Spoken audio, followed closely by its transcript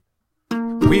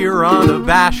We're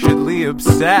unabashedly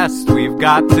obsessed. We've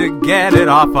got to get it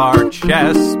off our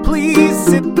chest. Please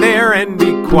sit there and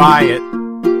be quiet.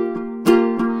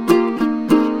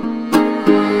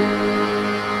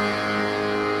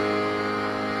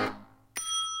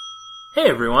 Hey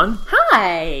everyone.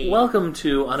 Hi. Welcome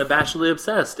to Unabashedly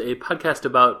Obsessed, a podcast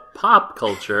about pop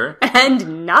culture.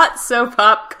 And not so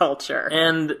pop culture.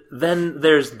 And then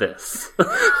there's this.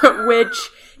 Which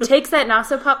takes that not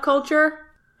so pop culture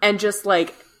and just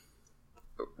like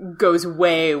goes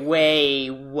way, way,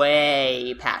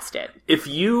 way past it. If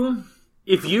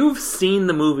you've seen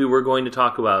the movie we're going to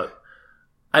talk about,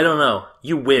 I don't know,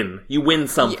 you win. You win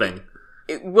something.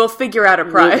 We'll figure out a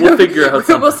prize. We'll figure out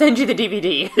something. We'll send you the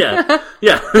DVD. Yeah.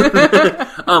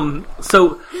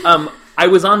 So I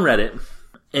was on Reddit,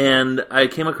 and I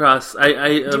came across... Do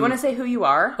you want to say who you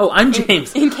are? Oh, I'm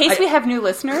James. In case we have new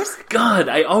listeners. God,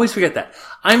 I always forget that.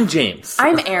 I'm James.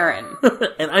 I'm Aaron.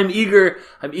 And I'm eager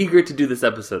to do this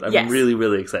episode. I'm really,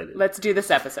 really excited. Let's do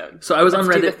this episode. So I was on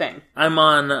Reddit. Do the thing.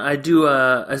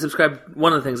 I subscribe...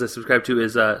 One of the things I subscribe to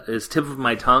is Tip of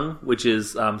My Tongue, which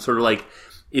is sort of like...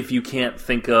 If you can't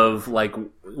think of, like,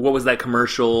 what was that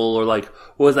commercial, or, like,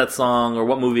 what was that song, or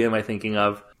what movie am I thinking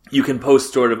of, you can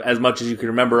post sort of as much as you can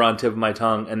remember on Tip of My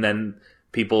Tongue, and then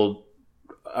people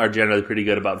are generally pretty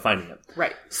good about finding it.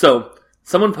 Right. So,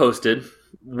 someone posted,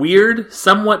 weird,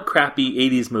 somewhat crappy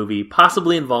 80s movie,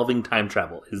 possibly involving time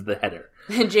travel, is the header.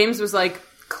 And James was like,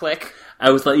 click. I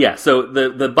was like, yeah, so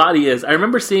the body is, I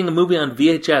remember seeing a movie on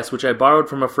VHS, which I borrowed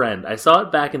from a friend. I saw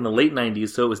it back in the late 90s,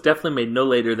 so it was definitely made no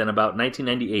later than about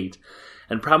 1998,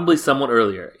 and probably somewhat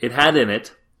earlier. It had in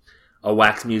it a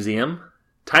wax museum,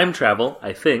 time travel,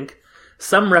 I think,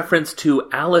 some reference to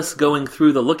Alice going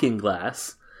through the looking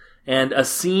glass, and a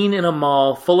scene in a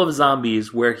mall full of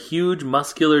zombies where huge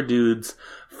muscular dudes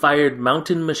fired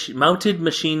mounted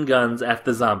machine guns at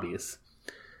the zombies.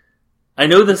 I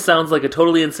know this sounds like a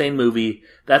totally insane movie.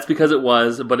 That's because it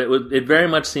was, but it very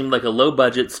much seemed like a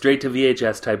low-budget,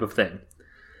 straight-to-VHS type of thing.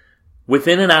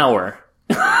 Within an hour...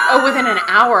 Oh, within an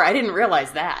hour? I didn't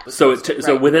realize that. So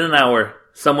within an hour,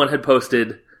 someone had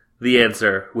posted the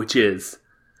answer, which is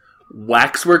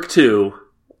Waxwork 2...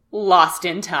 Lost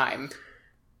in Time.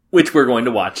 Which we're going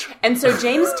to watch. And so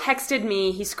James texted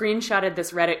me, he screenshotted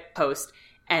this Reddit post...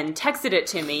 and texted it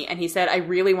to me, and he said, I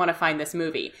really want to find this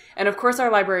movie. And of course our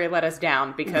library let us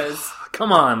down, because...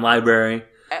 Come on, library.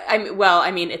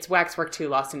 It's Waxwork 2,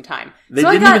 Lost in Time. They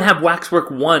didn't even have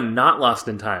Waxwork 1, not Lost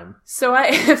in Time. So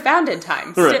I found in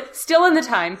time. Right. Still in the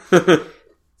time.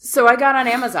 So I got on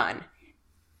Amazon.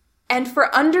 And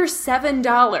for under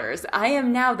 $7, I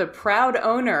am now the proud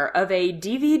owner of a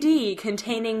DVD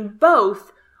containing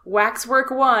both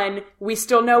Waxwork 1, We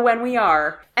Still Know When We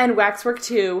Are, and Waxwork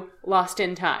 2, Lost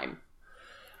in Time.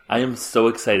 I am so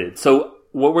excited. So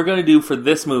what we're going to do for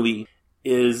this movie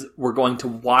is we're going to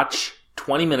watch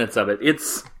 20 minutes of it.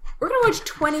 We're going to watch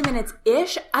 20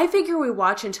 minutes-ish. I figure we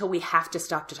watch until we have to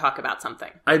stop to talk about something.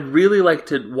 I'd really like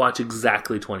to watch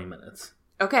exactly 20 minutes.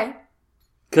 Okay.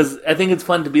 Because I think it's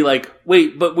fun to be like,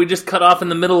 wait, but we just cut off in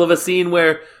the middle of a scene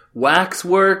where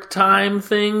waxwork time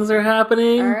things are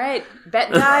happening. All right,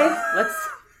 bet die.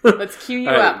 let's cue you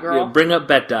up, girl. Yeah, bring up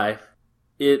bet die.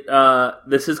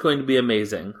 This is going to be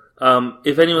amazing.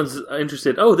 If anyone's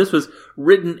interested, this was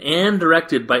written and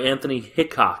directed by Anthony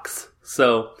Hickox.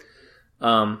 So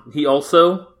he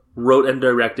also wrote and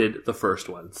directed the first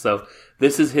one. So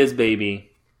this is his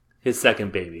baby, his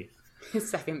second baby. His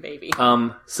second baby.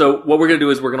 So what we're gonna do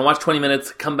is we're gonna watch 20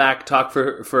 minutes, come back, talk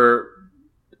for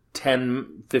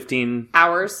 10, 15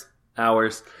 hours,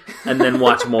 and then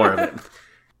watch more of it.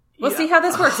 We'll see how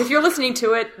this works. If you're listening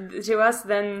to us,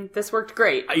 then this worked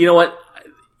great. You know what?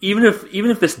 Even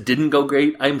if this didn't go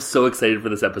great, I'm so excited for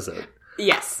this episode.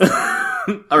 Yes.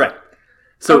 All right.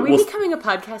 So are we becoming a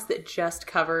podcast that just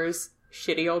covers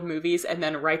shitty old movies and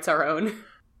then writes our own?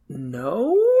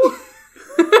 No.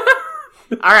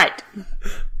 All right.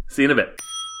 See you in a bit.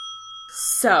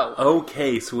 So.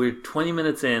 Okay, so we're 20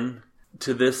 minutes in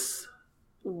to this.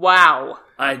 Wow.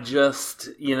 I just,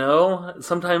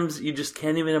 sometimes you just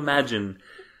can't even imagine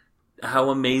how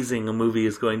amazing a movie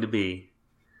is going to be.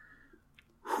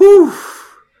 Whew.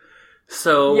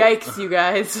 So. Yikes, you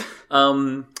guys.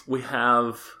 We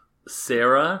have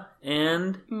Sarah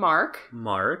and Mark.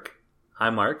 Hi,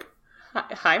 Mark.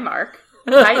 Hi, Mark.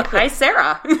 Hi,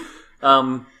 Sarah.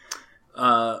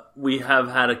 We have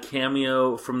had a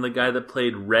cameo from the guy that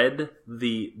played Red,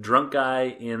 the drunk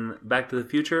guy in Back to the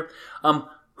Future,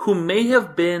 who may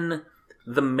have been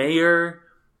the mayor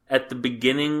at the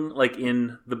beginning, like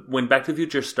when Back to the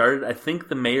Future started. I think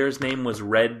the mayor's name was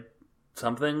Red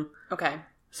something. Okay.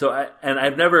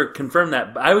 I've never confirmed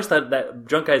that, but I always thought that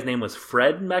drunk guy's name was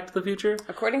Fred in Back to the Future.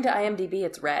 According to IMDb,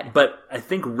 it's Red. But I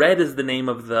think Red is the name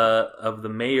of the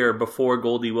mayor before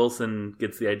Goldie Wilson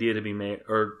gets the idea to be mayor,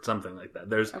 or something like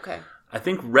that. Okay. I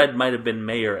think Red might have been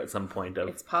mayor at some point.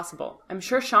 It's possible. I'm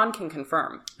sure Sean can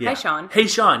confirm. Yeah. Hi, Sean. Hey,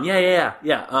 Sean. Yeah.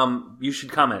 You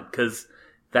should comment, because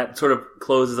that sort of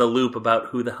closes a loop about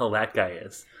who the hell that guy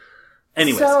is.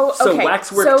 Anyways, so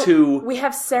Waxwork 2... We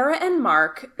have Sarah and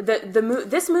Mark.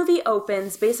 This movie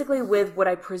opens basically with what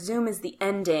I presume is the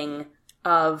ending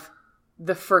of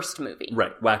the first movie.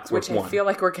 Right, Waxwork 1. Which I feel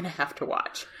like we're going to have to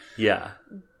watch. Yeah.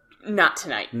 Not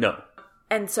tonight. No.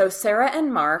 And so Sarah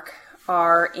and Mark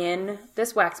are in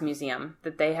this wax museum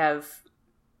that they have,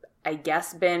 I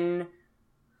guess, been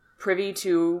privy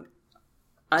to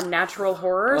unnatural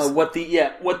horrors. What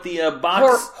the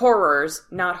box... Horrors,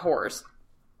 not horrors.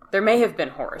 There may have been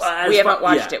horrors. We haven't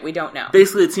watched it. We don't know.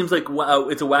 Basically, it seems like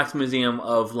it's a wax museum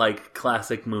of like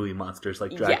classic movie monsters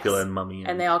like Dracula and Mummy.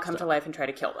 And they all come to life and try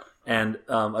to kill them. And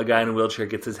a guy in a wheelchair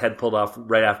gets his head pulled off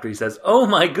right after he says, "Oh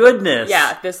my goodness!"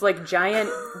 Yeah, this like giant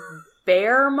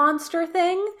bear monster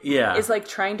thing is like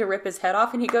trying to rip his head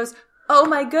off, and he goes, "Oh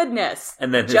my goodness!"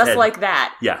 And then just like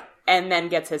that. Yeah. And then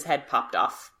gets his head popped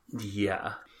off.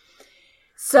 Yeah.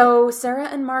 So Sarah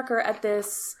and Mark are at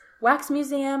this wax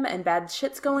museum, and bad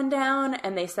shit's going down,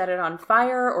 and they set it on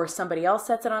fire, or somebody else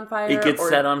sets it on fire. It gets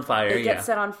set on fire, It gets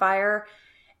set on fire,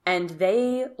 and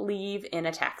they leave in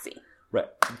a taxi. Right.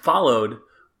 Followed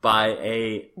by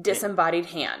a... disembodied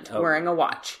hand wearing a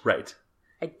watch. Right.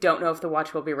 I don't know if the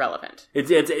watch will be relevant.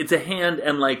 It's a hand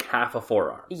and like half a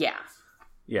forearm. Yeah.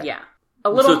 Yeah.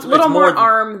 A little little more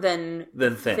arm than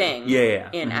thing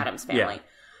in Addams Family. Yeah.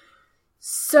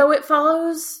 So it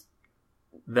follows...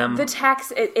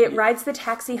 It rides the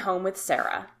taxi home with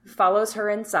Sarah, follows her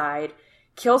inside,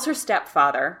 kills her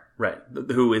stepfather. Right,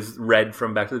 who is Red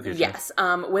from Back to the Future. Yes,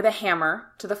 with a hammer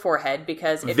to the forehead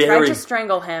because it tried to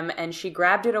strangle him, and she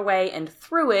grabbed it away and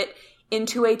threw it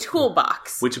into a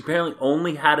toolbox. Which apparently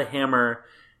only had a hammer,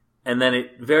 and then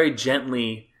it very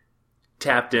gently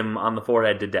tapped him on the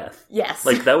forehead to death. Yes.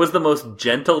 Like, that was the most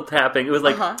gentle tapping. It was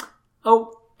like,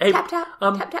 oh, hey, tap, tap,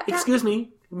 tap, tap, excuse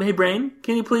me. Hey, brain,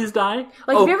 can you please die?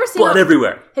 Like, have you ever seen blood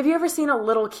everywhere? Have you ever seen a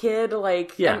little kid,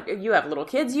 like... Yeah. You have little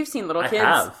kids. You've seen little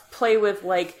kids play with,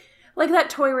 like that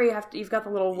toy where you've got the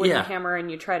little wooden hammer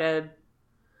and you try to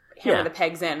hammer the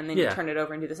pegs in and then you turn it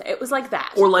over and do this. It was like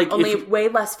that. Or like... only way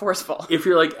less forceful. If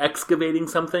you're, like, excavating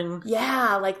something...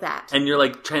 Yeah, like that. And you're,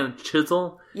 like, trying to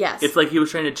chisel... Yes. It's like he was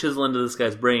trying to chisel into this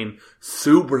guy's brain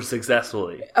super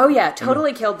successfully. Oh, yeah.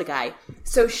 Totally killed the guy.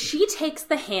 So she takes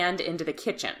the hand into the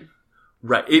kitchen...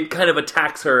 Right. It kind of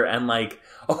attacks her and like,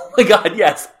 oh my god,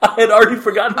 yes. I had already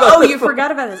forgotten about this. Oh, you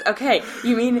forgot about this. Okay.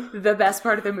 You mean the best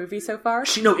part of the movie so far?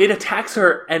 It attacks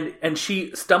her and she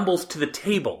stumbles to the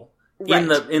table in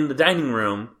the dining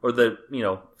room or the,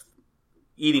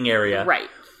 eating area. Right.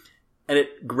 And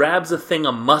it grabs a thing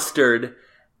of mustard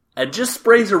and just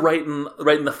sprays her right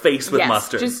in the face with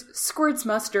mustard. Just squirts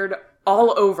mustard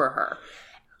all over her.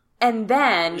 And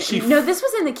then, this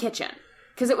was in the kitchen.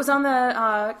 Because it was on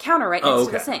the counter right next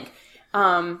to the sink.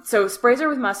 So sprays her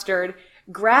with mustard,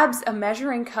 grabs a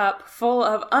measuring cup full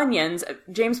of onions.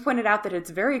 James pointed out that it's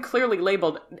very clearly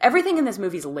labeled. Everything in this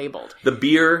movie is labeled. The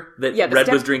beer that Red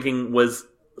was drinking was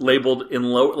labeled in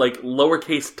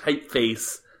lowercase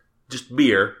typeface, just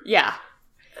beer. Yeah.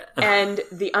 And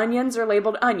the onions are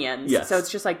labeled onions. Yes. So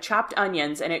it's just like chopped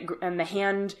onions. And the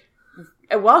hand,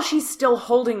 while she's still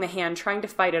holding the hand, trying to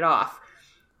fight it off,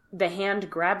 the hand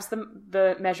grabs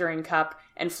the measuring cup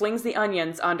and flings the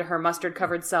onions onto her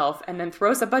mustard-covered self and then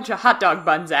throws a bunch of hot dog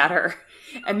buns at her.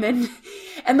 And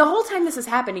the whole time this is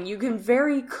happening, you can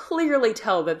very clearly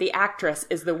tell that the actress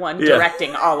is the one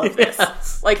directing all of this.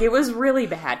 Yes. Like, it was really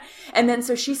bad. And then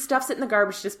so she stuffs it in the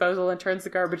garbage disposal and turns the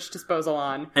garbage disposal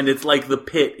on. And it's like the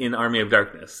pit in Army of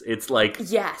Darkness. It's like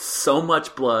so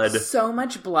much blood. So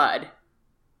much blood.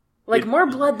 Like, more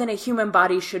blood than a human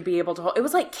body should be able to hold. It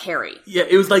was like Carrie. Yeah,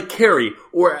 it was like Carrie.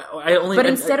 But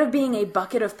instead of being a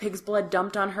bucket of pig's blood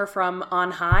dumped on her from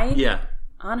on high... Yeah.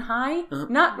 On high?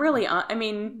 Not really on... I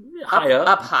mean... High up.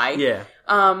 Up high. Yeah.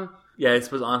 Yeah, I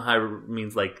suppose on high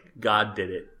means, like, God did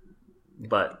it.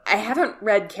 But... I haven't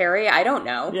read Carrie. I don't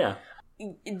know. Yeah.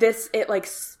 It like,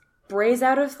 sprays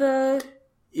out of the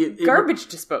garbage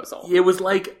disposal. It was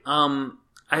like...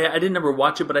 I didn't ever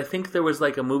watch it, but I think there was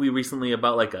like a movie recently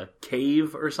about like a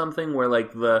cave or something where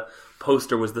like the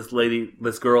poster was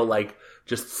this girl like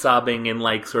just sobbing in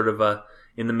like sort of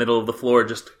in the middle of the floor,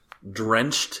 just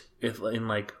drenched in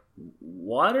like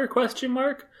water ? Okay.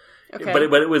 But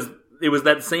it was it was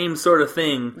that same sort of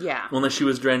thing. Yeah. Only she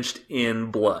was drenched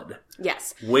in blood.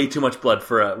 Yes. Way too much blood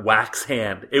for a wax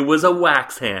hand. It was a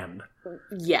wax hand.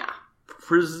 Yeah.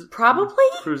 Probably?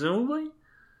 Presumably?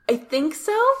 I think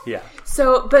so. Yeah.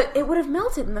 So, but it would have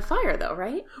melted in the fire, though,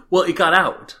 right? Well, it got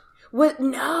out. What?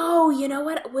 No, you know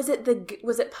what? Is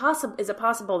it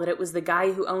possible that it was the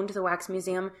guy who owned the wax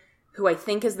museum, who I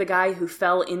think is the guy who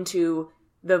fell into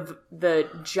the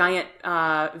giant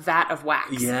vat of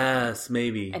wax? Yes,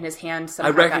 maybe. And his hand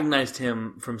somehow I recognized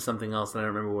him from something else, and I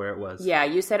don't remember where it was. Yeah,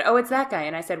 you said, "Oh, it's that guy,"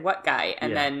 and I said, "What guy?"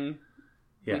 And then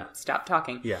we stopped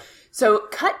talking. Yeah. So,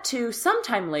 cut to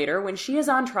sometime later when she is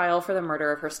on trial for the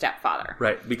murder of her stepfather.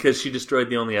 Right, because she destroyed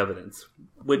the only evidence,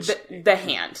 which the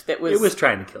hand that was... It was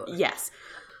trying to kill her. Yes.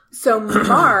 So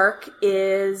Mark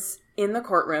is in the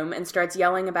courtroom and starts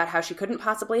yelling about how she couldn't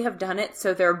possibly have done it,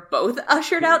 so they're both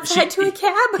ushered outside to a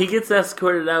cab. He gets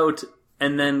escorted out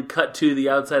and then cut to the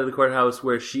outside of the courthouse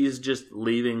where she's just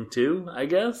leaving too, I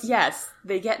guess? Yes.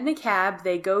 They get in a cab,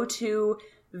 they go to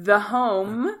the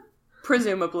home,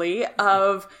 presumably,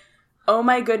 of... oh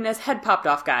my goodness, head popped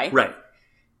off guy. Right.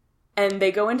 And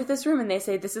they go into this room and they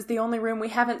say, this is the only room we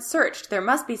haven't searched. There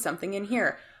must be something in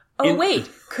here. Oh, wait,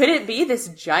 could it be this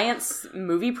giant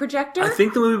movie projector? I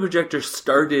think the movie projector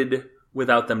started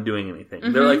without them doing anything.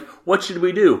 Mm-hmm. They're like, what should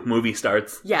we do? Movie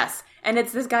starts. Yes. And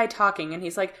it's this guy talking and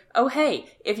he's like, oh, hey,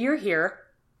 if you're here,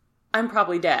 I'm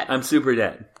probably dead. I'm super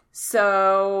dead.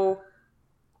 So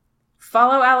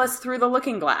follow Alice through the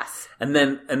looking glass. And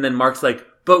then Mark's like,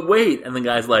 but wait, and the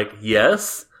guy's like,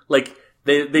 yes? Like,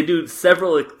 they do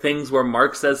several things where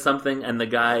Mark says something and the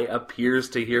guy appears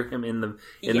to hear him in the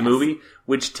movie,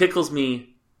 which tickles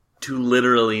me to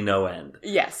literally no end.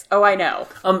 Yes. Oh, I know.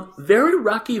 Very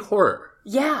Rocky Horror.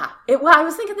 Yeah. Well, I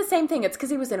was thinking the same thing. It's because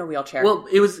he was in a wheelchair. Well,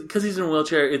 it was because he's in a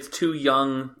wheelchair. It's two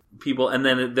young people, and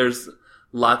then there's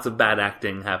lots of bad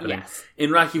acting happening. Yes.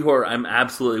 In Rocky Horror, I'm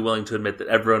absolutely willing to admit that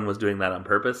everyone was doing that on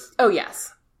purpose. Oh,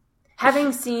 yes.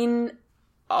 Having seen...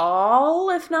 all,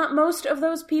 if not most, of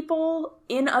those people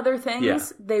in other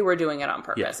things, they were doing it on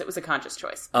purpose. Yeah. It was a conscious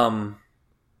choice.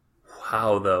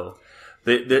 Wow, though.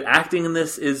 The acting in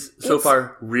this is so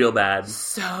far real bad.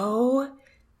 So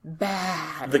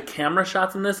bad. The camera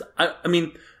shots in this, I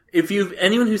mean,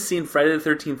 anyone who's seen Friday the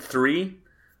 13th 3,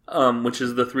 which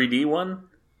is the 3D one,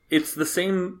 it's the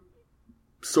same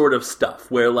sort of stuff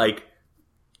where, like,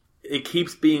 it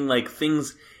keeps being, like,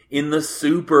 things in the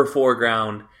super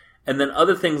foreground. And then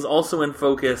other things also in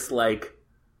focus, like,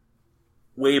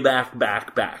 way back.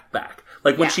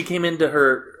 Like, when she came into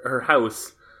her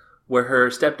house, where her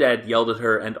stepdad yelled at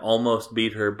her and almost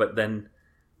beat her, but then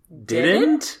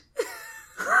didn't?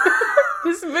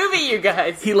 This movie, you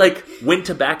guys. He, like, went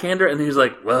to backhand her, and he was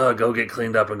like, well, go get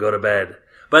cleaned up and go to bed.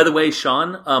 By the way,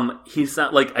 Sean, he's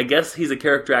not, like, I guess he's a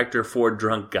character actor for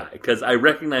Drunk Guy, because I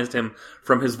recognized him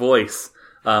from his voice.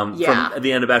 From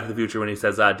the end of Back to the Future when he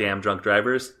says, damn drunk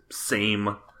drivers.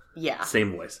 Same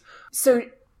voice. So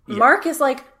Mark is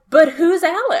like, but who's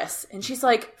Alice? And she's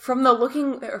like, through the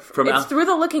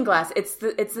looking glass. It's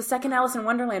the second Alice in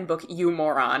Wonderland book, you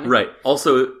moron. Right.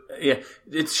 Also,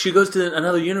 she goes to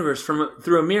another universe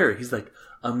through a mirror. He's like,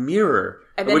 a mirror.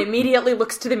 And then immediately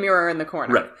looks to the mirror in the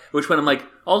corner. Right. Which when I'm like,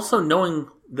 also knowing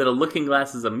that a looking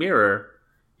glass is a mirror,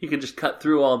 you could just cut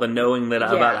through all the knowing that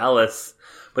about Alice.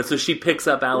 But so she picks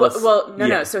up Alice.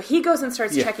 No. So he goes and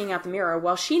starts checking out the mirror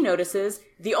while she notices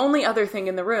the only other thing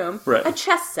in the room, a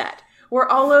chess set, where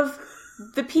all of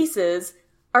the pieces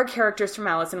are characters from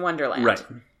Alice in Wonderland. Right.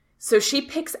 So she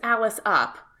picks Alice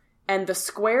up, and the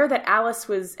square that Alice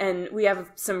was... and we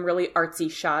have some really artsy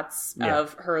shots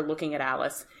of her looking at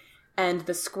Alice. And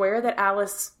the square that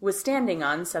Alice was standing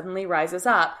on suddenly rises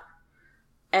up,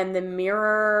 and the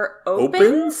mirror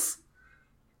opens?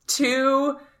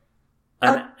 To...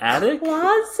 an attic?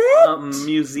 Closet? A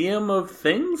museum of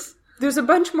things? There's a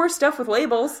bunch more stuff with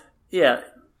labels.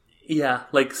 Yeah,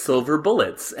 like silver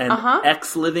bullets and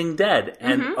ex-living dead.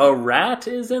 And a rat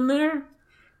is in there?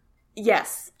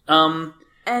 Yes.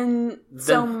 And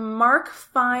so Mark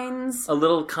finds... a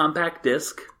little compact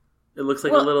disc. It looks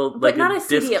like a little, like a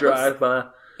disc drive.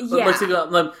 It looks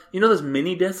like you know those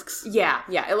mini discs? Yeah.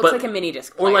 It looks like a mini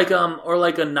disc player. Or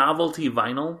like a novelty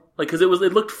vinyl. Like, because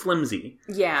it looked flimsy.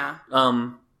 Yeah.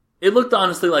 It looked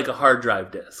honestly like a hard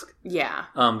drive disc. Yeah.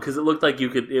 Because it looked like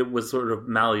it was sort of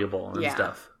malleable and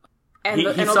stuff. And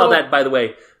he saw that, by the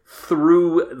way,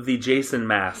 through the Jason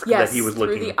mask that he was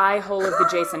looking. Through the eye hole of the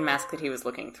Jason mask that he was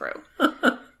looking through.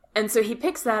 And so he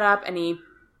picks that up and he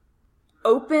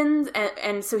opens,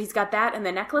 and so he's got that and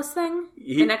the necklace thing?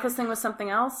 The necklace thing was something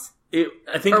else?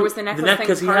 I think or was the necklace thing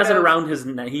because he has part it of- around his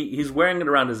neck. He's wearing it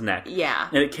around his neck. Yeah.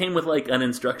 And it came with like an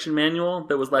instruction manual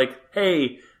that was like,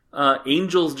 hey,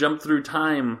 angels jump through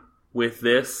time with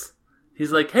this.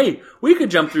 He's like, hey, we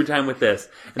could jump through time with this.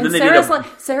 And then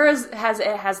Sarah's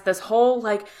has this whole,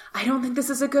 like, I don't think this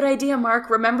is a good idea, Mark.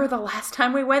 Remember the last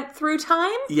time we went through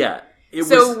time? Yeah.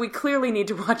 We clearly need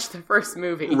to watch the first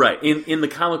movie. Right. In the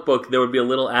comic book, there would be a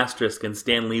little asterisk, and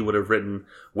Stan Lee would have written,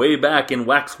 way back in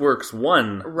Waxworks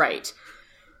 1. Right.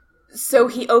 So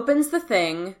he opens the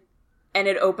thing, and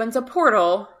it opens a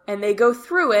portal, and they go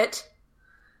through it,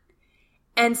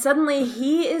 and suddenly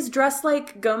he is dressed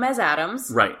like Gomez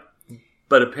Addams. Right.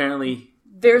 But apparently...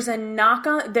 There's a knock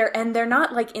on there, and they're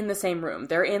not like in the same room.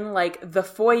 They're in like the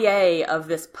foyer of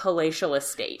this palatial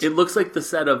estate. It looks like the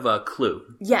set of Clue.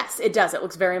 Yes, it does. It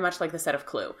looks very much like the set of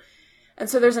Clue. And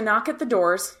so there's a knock at the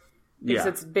doors, because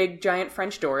it's big, giant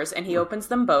French doors, and he opens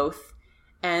them both,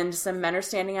 and some men are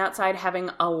standing outside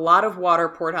having a lot of water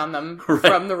poured on them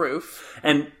from the roof.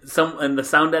 And the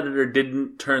sound editor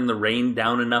didn't turn the rain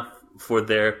down enough for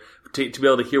to be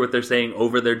able to hear what they're saying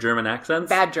over their German accents.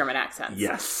 Bad German accents.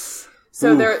 Yes.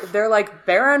 So they're like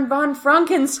Baron von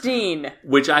Frankenstein,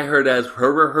 which I heard as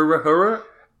hurrah,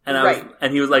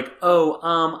 and he was like,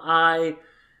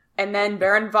 And then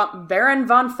Baron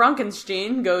von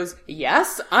Frankenstein goes,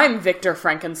 yes, I'm Victor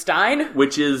Frankenstein.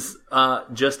 Which is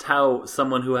just how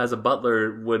someone who has a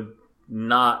butler would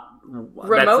not...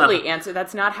 remotely answer.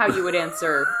 That's not how you would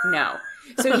answer no.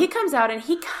 So he comes out and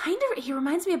he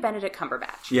reminds me of Benedict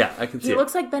Cumberbatch. Yeah, I can see it. He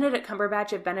looks like Benedict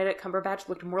Cumberbatch if Benedict Cumberbatch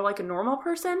looked more like a normal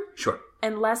person. Sure.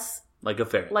 And less... like a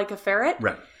ferret.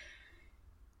 Right.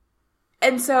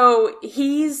 And And so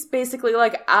he's basically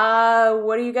like,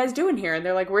 what are you guys doing here? And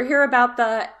they're like, we're here about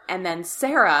the... And then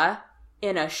Sarah,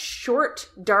 in a short,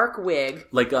 dark wig...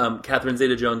 like Catherine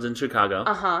Zeta-Jones in Chicago.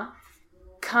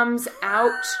 Comes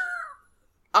out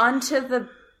onto the...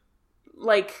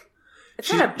 like...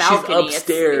 It's not a balcony. She's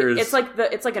upstairs. It's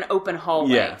like an open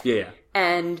hallway. Yeah.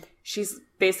 And she's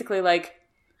basically like,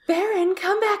 Baron,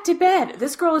 come back to bed.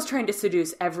 This girl is trying to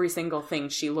seduce every single thing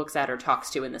she looks at or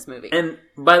talks to in this movie. And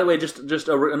by the way, just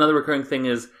another recurring thing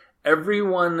is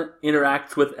everyone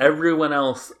interacts with everyone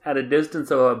else at a distance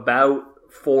of about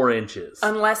 4 inches.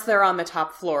 Unless they're on the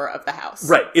top floor of the house.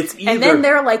 Right. It's either... And then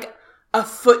they're like a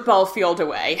football field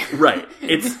away. Right.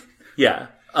 It's... yeah.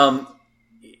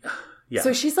 Yeah.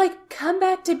 So she's like, come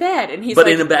back to bed. And he's but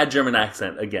like... in a bad German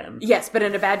accent, again. Yes, but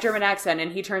in a bad German accent.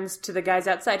 And he turns to the guys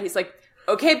outside. He's like,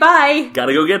 okay, bye.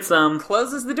 Gotta go get some.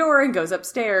 Closes the door and goes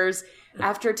upstairs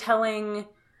after telling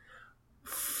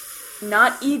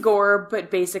not Igor,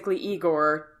 but basically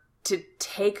Igor to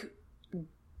take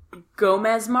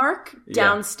Gomez Mark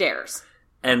downstairs.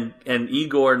 And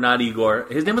Igor, not Igor.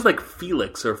 His name was like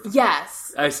Felix or...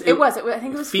 Yes. I think it was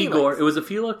Felix. Figor. It was a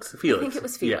Felix? Felix. I think it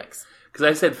was Felix. Because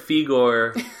I said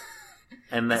Figor,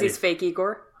 and that he's fake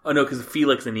Igor. Oh no, because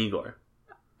Felix and Igor,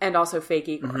 and also fake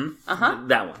Igor. Mm-hmm.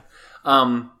 That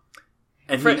one.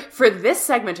 And for this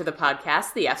segment of the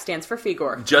podcast, the F stands for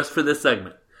Figor. Just for this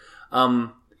segment.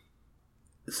 So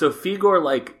Figor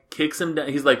like kicks him down.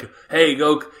 He's like, "Hey,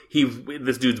 go!"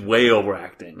 This dude's way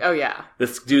overacting. Oh yeah.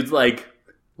 This dude's like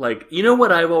you know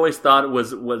what I've always thought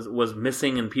was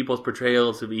missing in people's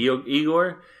portrayals of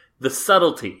Igor? The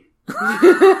subtlety.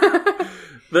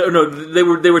 They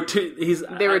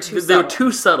were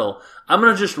too subtle. I'm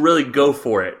gonna just really go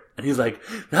for it. And he's like,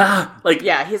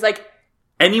 he's like,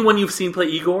 anyone you've seen play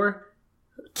Igor,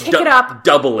 kick it up,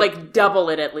 double it, like double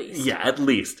it at least. Yeah, at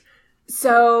least.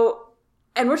 So,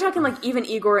 and we're talking like even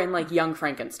Igor in like Young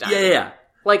Frankenstein. Yeah.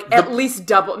 Like at least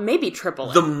double, maybe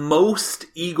triple it. The most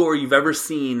Igor you've ever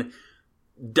seen,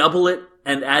 double it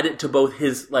and add it to both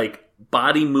his like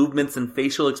body movements and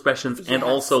facial expressions and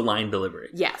also line delivery.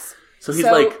 Yes. So he's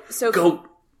go.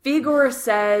 Figor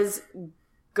says,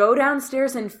 go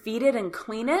downstairs and feed it and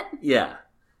clean it. Yeah.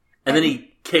 And then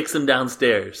he kicks him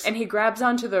downstairs. And he grabs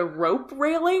onto the rope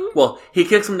railing? Well, he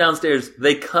kicks him downstairs.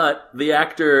 They cut. The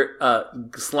actor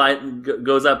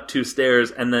goes up 2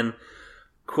 stairs and then,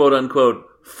 quote unquote,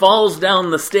 falls down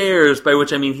the stairs, by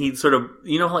which I mean he sort of,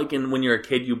 you know, like when you're a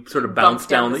kid, you sort of bounce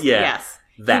down. Yes.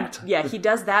 That. He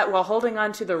does that while holding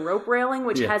onto the rope railing,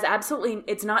 which has absolutely,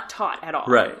 it's not taut at all.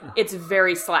 Right. It's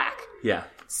very slack. Yeah.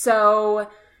 So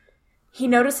he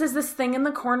notices this thing in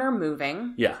the corner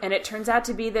moving. Yeah. And it turns out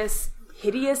to be this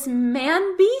hideous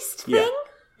man-beast thing. Yeah.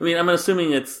 I mean, I'm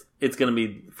assuming it's going to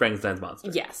be Frankenstein's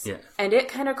monster. Yes. Yeah. And it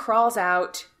kind of crawls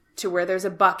out to where there's a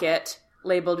bucket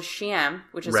labeled chien,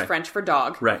 which is French for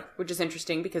dog. Right. Which is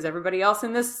interesting because everybody else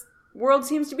in this world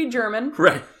seems to be German.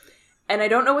 Right. And I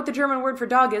don't know what the German word for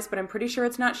dog is, but I'm pretty sure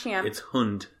it's not Schamp. It's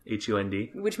Hund,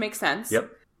 H-U-N-D. Which makes sense.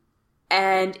 Yep.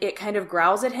 And it kind of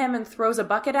growls at him and throws a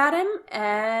bucket at him.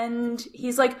 And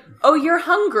he's like, oh, you're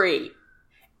hungry.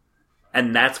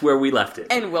 And that's where we left it.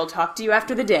 And we'll talk to you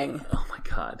after the ding. Oh my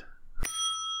god.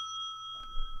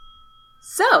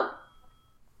 So.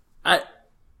 I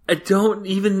don't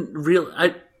even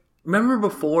I remember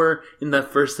before in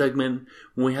that first segment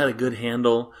when we had a good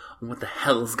handle on what the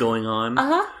hell is going on.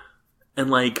 Uh-huh. And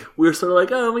like, we were sort of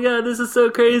like, oh my god, this is so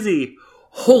crazy.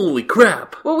 Holy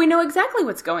crap. Well, we know exactly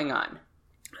what's going on.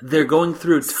 They're going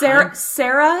through time.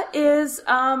 Sarah is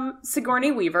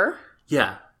Sigourney Weaver.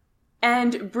 Yeah.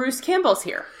 And Bruce Campbell's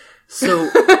here. So,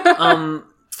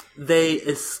 they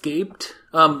escaped.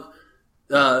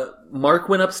 Mark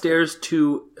went upstairs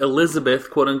to Elizabeth,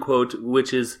 quote unquote,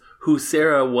 which is who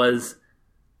Sarah was.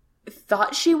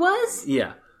 Thought she was?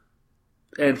 Yeah.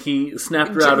 And he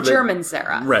snapped her out of it. German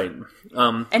Sarah. Right.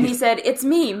 And he said, it's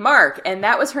me, Mark. And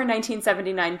that was her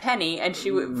 1979 penny. And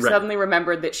she suddenly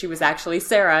remembered that she was actually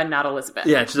Sarah, not Elizabeth.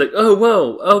 Yeah, she's like, oh,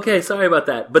 whoa, okay, sorry about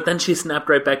that. But then she snapped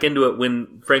right back into it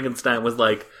when Frankenstein was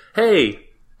like, hey.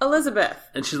 Elizabeth.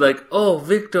 And she's like, oh,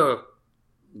 Victor.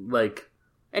 Like.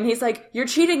 And he's like, you're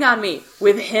cheating on me.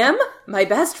 With him? My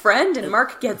best friend? And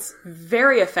Mark gets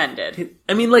very offended.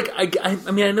 I mean, like,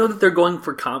 I mean, I know that they're going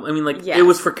for yes. It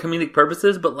was for comedic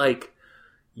purposes, but like,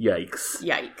 yikes.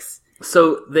 Yikes.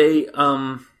 So they,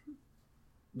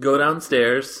 go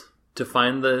downstairs to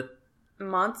find the...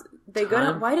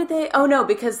 Why did they? Oh no,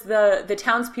 because the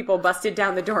townspeople busted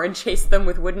down the door and chased them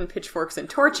with wooden pitchforks and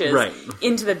torches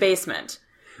into the basement.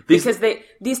 Because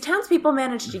these townspeople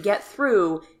managed to get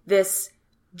through this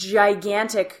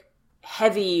gigantic,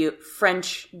 heavy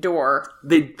French door.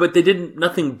 But they didn't.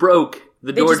 Nothing broke.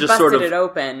 The door just busted sort of it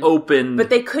open. Opened. But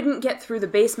they couldn't get through the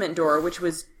basement door, which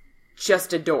was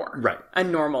just a door, right? A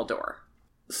normal door.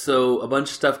 So a bunch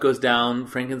of stuff goes down.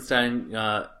 Frankenstein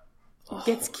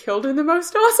gets killed in the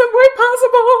most awesome way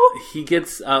possible. He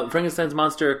gets Frankenstein's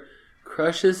monster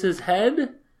crushes his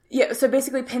head. Yeah. So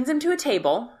basically, pins him to a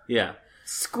table. Yeah.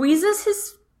 Squeezes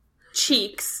his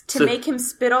cheeks to make him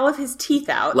spit all of his teeth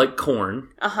out. Like corn.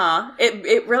 Uh-huh.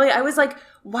 It really, I was like,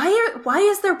 why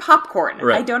is there popcorn?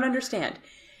 Right. I don't understand.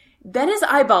 Then his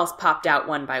eyeballs popped out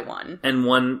one by one. And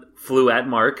one flew at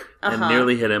Mark and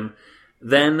nearly hit him.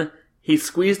 Then he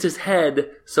squeezed his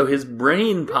head so his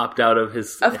brain popped out of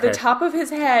his head. The top of his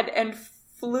head and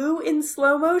flew in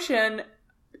slow motion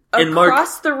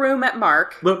across the room at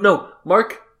Mark. Well, no,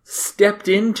 Mark stepped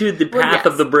into the path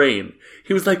of the brain.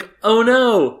 He was like, oh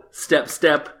no,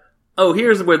 step. Oh,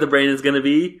 here's where the brain is going to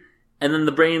be. And then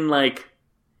the brain, like,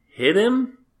 hit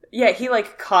him? Yeah, he,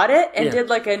 like, caught it and did,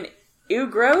 like, an ew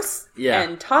gross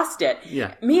and tossed it.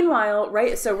 Yeah. Meanwhile,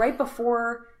 right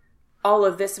before all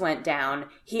of this went down,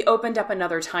 he opened up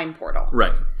another time portal.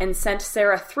 Right. And sent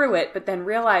Sarah through it, but then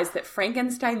realized that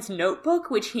Frankenstein's notebook,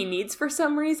 which he needs for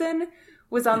some reason,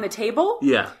 was on the table.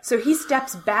 Yeah. So he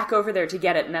steps back over there to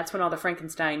get it, and that's when all the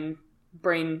Frankenstein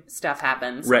brain stuff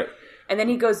happens. Right. And then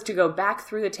he goes to go back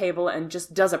through the table and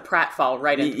just does a pratfall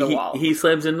right into the wall. He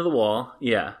slams into the wall,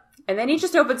 yeah. And then he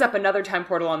just opens up another time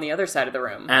portal on the other side of the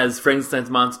room. As Frankenstein's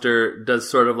monster does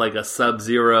sort of like a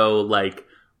Sub-Zero, like,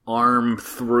 arm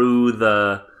through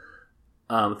the,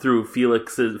 through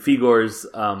Figor's,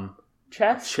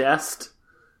 chest.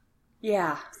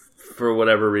 Yeah. For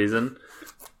whatever reason.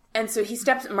 And so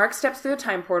Mark steps through the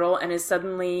time portal and is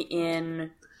suddenly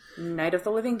in Night of the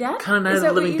Living Dead? Kind of Night of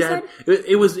the Living Dead.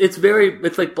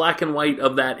 It's like black and white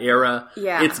of that era.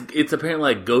 Yeah. It's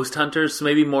apparently like Ghost Hunters, so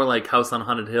maybe more like House on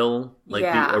Haunted Hill, like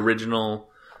the original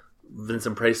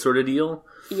Vincent Price sort of deal.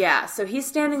 Yeah, so he's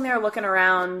standing there looking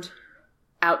around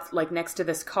out like next to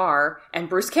this car, and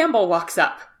Bruce Campbell walks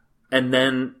up. And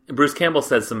then Bruce Campbell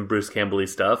says some Bruce Campbell-y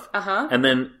stuff. Uh-huh. And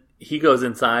then he goes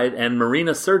inside, and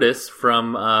Marina Sirtis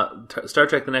from Star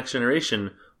Trek The Next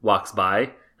Generation walks by.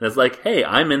 And it's like, hey,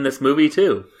 I'm in this movie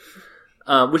too.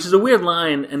 Which is a weird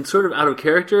line and sort of out of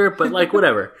character, but like,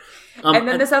 whatever. And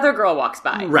then this other girl walks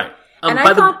by. Right. And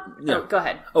I thought... go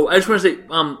ahead. Oh, I just want to say,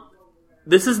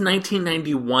 this is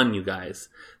 1991, you guys.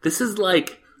 This is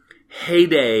like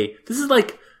heyday. This is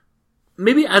like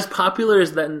maybe as popular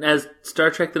as Star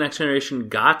Trek The Next Generation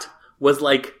got was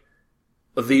like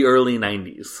the early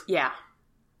 90s. Yeah.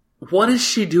 What is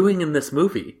she doing in this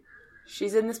movie?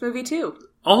 She's in this movie too.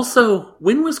 Also,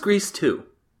 when was Grease 2?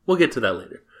 We'll get to that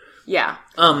later. Yeah.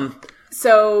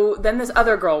 So then this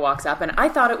other girl walks up, and I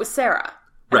thought it was Sarah.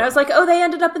 And I was like, oh, they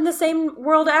ended up in the same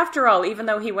world after all, even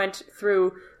though he went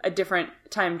through a different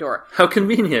time door. How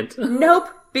convenient. Nope,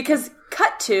 because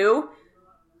cut to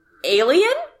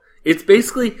Alien? It's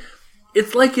basically...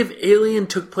 It's like if Alien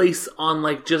took place on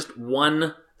like just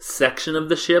one section of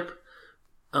the ship,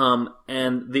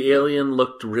 and the alien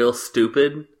looked real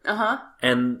stupid,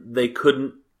 and they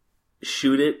couldn't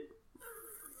shoot it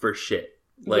for shit.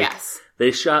 Like, yes.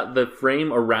 They shot the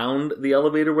frame around the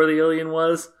elevator where the alien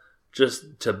was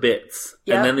just to bits,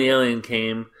 and then the alien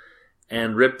came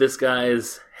and ripped this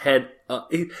guy's head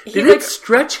up. Did it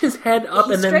stretch his head up?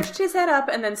 He stretched his head up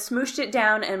and then smooshed it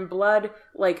down, and blood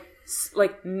like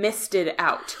misted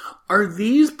out. Are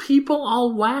these people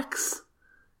all wax?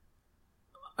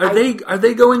 Are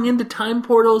they going into time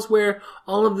portals where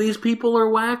all of these people are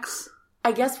wax?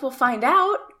 I guess we'll find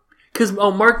out. Because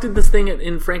Mark did this thing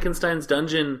in Frankenstein's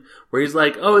dungeon where he's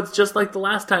like, "Oh, it's just like the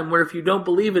last time. Where if you don't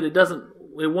believe it,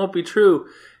 it won't be true.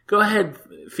 Go ahead,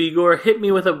 Figor, hit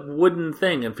me with a wooden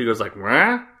thing." And Figor's like,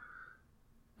 "What?"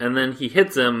 And then he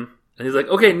hits him. And he's like,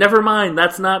 "Okay, never mind.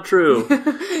 That's not true."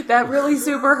 That really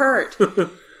super hurt.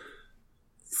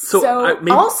 So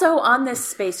also on this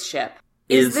spaceship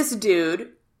is this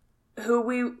dude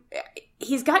who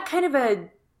he's got kind of a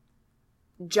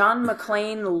John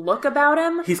McClane look about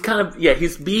him. He's kind of,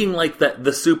 he's being like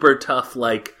the super tough,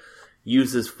 like,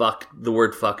 uses the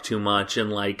word fuck too much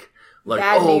and like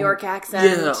bad New York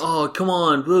accent. Yeah, come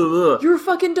on, blah, blah. You're a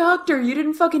fucking doctor. You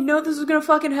didn't fucking know this was gonna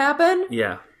fucking happen?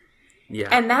 Yeah. Yeah.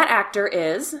 And that actor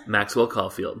is Maxwell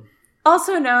Caulfield.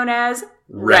 Also known as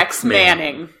Rex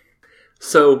Manning.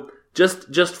 So,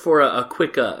 just for a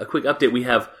quick update, we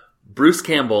have Bruce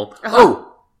Campbell.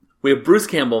 We have Bruce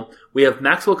Campbell. We have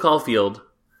Maxwell Caulfield.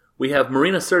 We have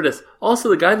Marina Sirtis. Also,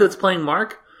 the guy that's playing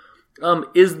Mark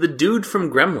is the dude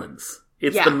from Gremlins.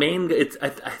 It's the main.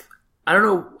 I don't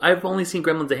know. I've only seen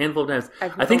Gremlins a handful of times.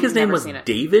 I think his name was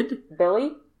David.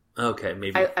 Billy. Okay,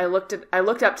 maybe. I looked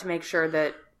up to make sure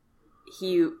that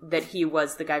he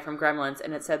was the guy from Gremlins,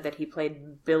 and it said that he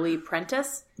played Billy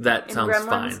Prentice. That sounds Gremlins.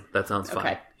 fine. That sounds fine.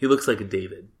 Okay. He looks like a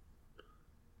David.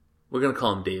 We're gonna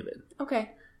call him David.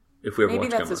 Okay. If we ever maybe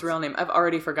watch that's Gremlins. his real name. I've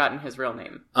already forgotten his real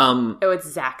name. It's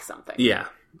Zach something. Yeah,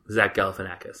 Zach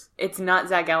Galifianakis. It's not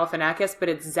Zach Galifianakis, but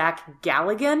it's Zach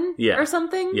Galligan or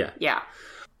something. Yeah.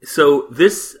 So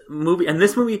this movie,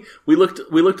 we looked a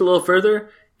little further.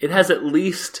 It has at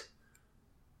least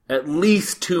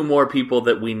 2 more people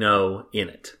that we know in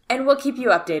it. And we'll keep you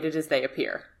updated as they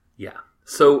appear. Yeah.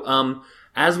 So,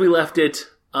 as we left it,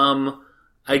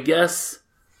 I guess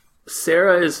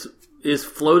Sarah is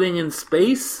floating in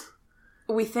space.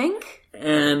 We think?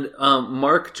 And,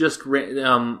 Mark just,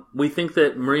 we think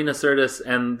that Marina Sirtis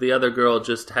and the other girl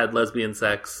just had lesbian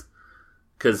sex.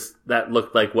 Because that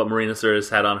looked like what Marina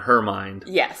Sirtis had on her mind.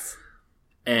 Yes.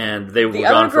 And they were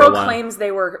gone for a while. The other girl claims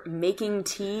they were making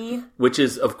tea. Which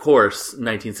is, of course,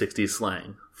 1960s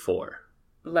slang for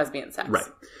lesbian sex. Right.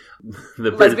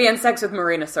 Lesbian sex with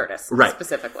Marina Sirtis, right.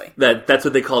 Specifically. That's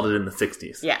what they called it in the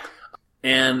 60s. Yeah.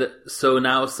 And so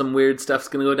now some weird stuff's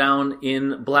going to go down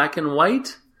in black and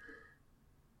white.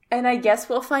 And I guess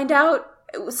we'll find out.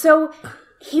 So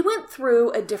he went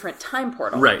through a different time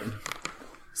portal. Right.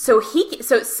 So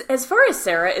as far as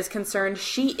Sarah is concerned,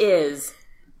 she is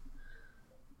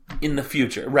in the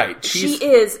future. Right. She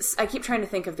is. I keep trying to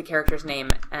think of the character's name,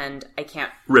 and I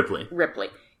can't. Ripley. Ridley.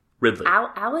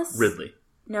 Alice? Ridley.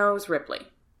 No, it was Ripley.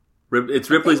 It's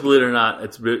Ripley's, believe it or not.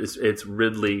 It's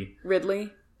Ridley.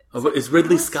 Ridley? Is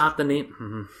Ridley Scott the name?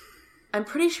 Mm-hmm. I'm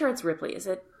pretty sure it's Ripley. Is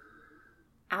it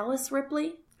Alice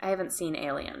Ripley? I haven't seen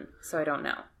Alien, so I don't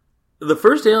know. The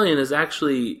first Alien is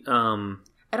actually...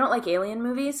 I don't like Alien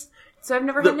movies, so I've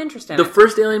never had an interest in it. The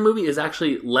first Alien movie is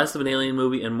actually less of an Alien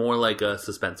movie and more like a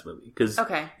suspense movie. Because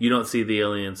you don't see the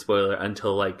Alien spoiler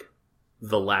until, like,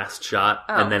 the last shot,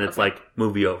 and then it's, like,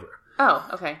 movie over. Oh,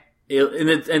 okay.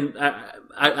 And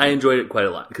I enjoyed it quite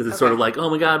a lot, because it's sort of like, oh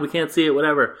my god, we can't see it,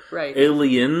 whatever. Right.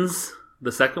 Aliens,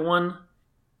 the second one,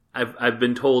 I've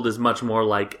been told is much more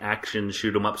like action,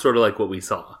 shoot 'em up, sort of like what we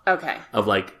saw. Okay. Of,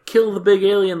 like, kill the big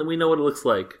alien that we know what it looks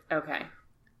like. Okay.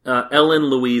 Ellen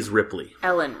Louise Ripley.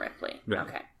 Ellen Ripley. Right.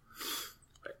 Okay.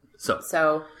 Right.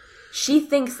 So she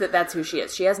thinks that that's who she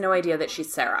is. She has no idea that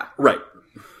she's Sarah. Right.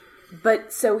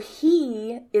 But so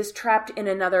he is trapped in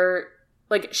another...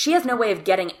 Like, she has no way of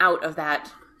getting out of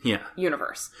that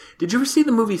universe. Did you ever see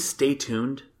the movie Stay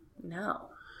Tuned? No.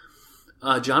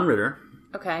 John Ritter.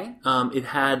 Okay. It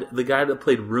had the guy that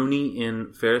played Rooney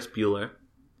in Ferris Bueller.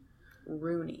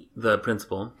 Rooney. The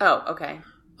principal. Oh, okay.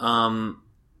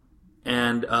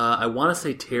 And I want to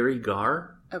say Terry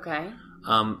Garr. Okay.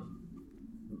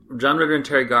 John Ritter and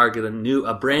Terry Garr get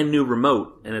a brand new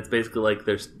remote, and it's basically like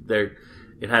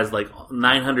it has like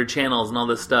 900 channels and all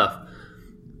this stuff.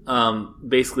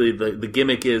 Basically, the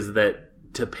gimmick is that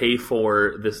to pay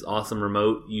for this awesome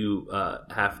remote, you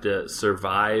have to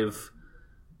survive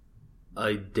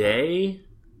a day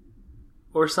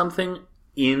or something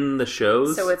in the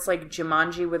shows. So it's like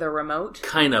Jumanji with a remote?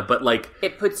 Kinda, but like...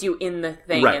 It puts you in the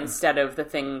thing instead of the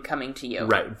thing coming to you.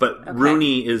 Right, but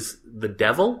Rooney is the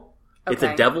devil. It's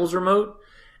a devil's remote.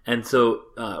 And so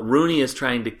Rooney is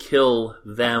trying to kill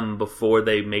them before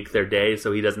they make their day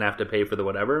so he doesn't have to pay for the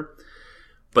whatever.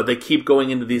 But they keep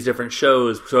going into these different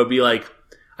shows. So it'd be like...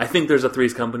 I think there's a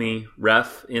Three's Company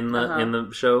ref in the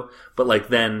show. But like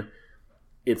then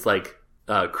it's like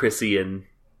Chrissy and...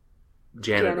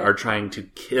 Janet are trying to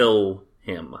kill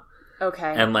him.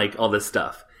 Okay. And like all this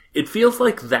stuff. It feels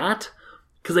like that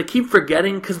because I keep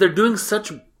forgetting because they're doing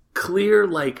such clear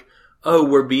like, oh,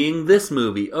 we're being this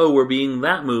movie. Oh, we're being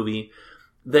that movie.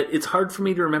 That it's hard for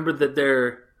me to remember that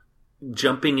they're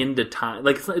jumping into time.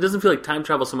 Like it doesn't feel like time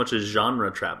travel so much as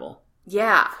genre travel.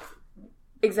 Yeah.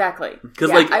 Exactly.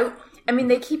 Because I mean,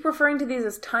 they keep referring to these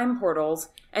as time portals,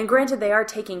 and granted, they are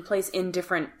taking place in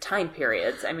different time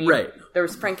periods. I mean, there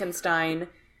was Frankenstein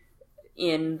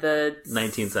in the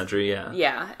 19th century, yeah.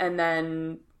 Yeah, and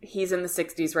then he's in the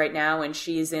 60s right now, and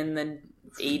she's in the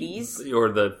 80s. Or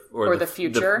the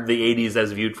future. The 80s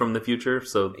as viewed from the future,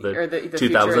 so the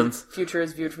 2000s. Future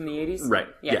is viewed from the 80s? Right,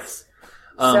 yes.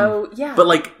 So, yeah. But,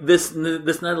 like, this Night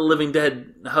of the Living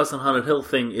Dead House on Haunted Hill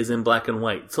thing is in black and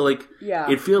white. So, like,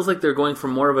 it feels like they're going for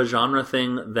more of a genre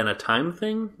thing than a time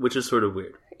thing, which is sort of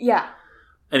weird. Yeah.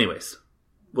 Anyways,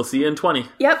 we'll see you in 20.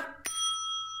 Yep.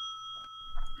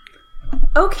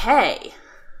 Okay.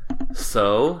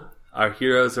 So, our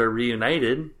heroes are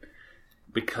reunited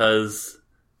because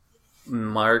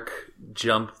Mark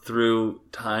jumped through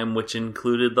time, which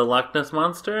included the Loch Ness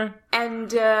Monster.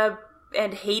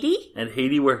 And Haiti? And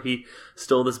Haiti, where he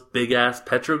stole this big-ass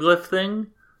petroglyph thing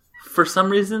for some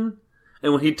reason.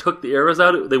 And when he took the arrows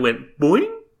out, they went boing,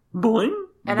 boing,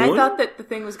 and boing. I thought that the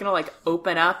thing was going to, like,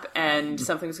 open up and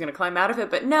something was going to climb out of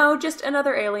it. But no, just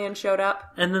another alien showed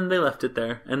up. And then they left it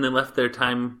there. And they left their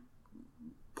time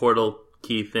portal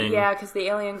key thing. Yeah, because the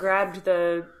alien grabbed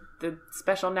the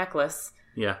special necklace.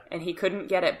 Yeah. And he couldn't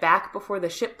get it back before the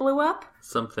ship blew up.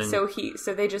 Something.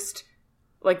 So they just...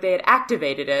 Like, they had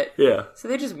activated it. Yeah. So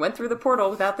they just went through the portal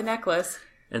without the necklace.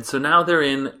 And so now they're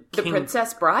in... The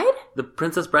Princess Bride? The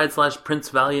Princess Bride / Prince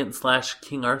Valiant /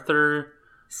 King Arthur...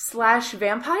 /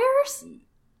 vampires?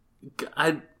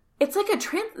 It's like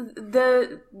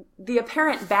the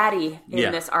apparent baddie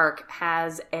in this arc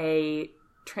has a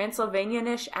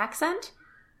Transylvanian-ish accent.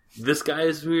 This guy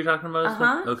is who you're talking about?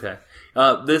 Uh-huh. Okay.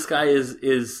 This guy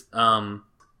is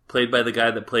played by the guy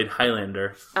that played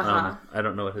Highlander. Uh-huh. I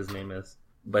don't know what his name is.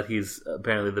 But he's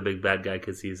apparently the big bad guy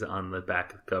because he's on the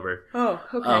back cover. Oh,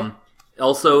 okay.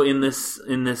 Also in this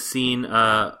scene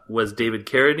was David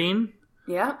Carradine.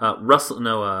 Yeah.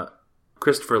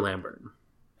 Christopher Lambert.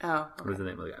 Oh, okay. What was the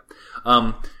name of the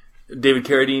guy? David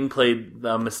Carradine played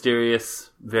the mysterious,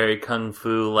 very kung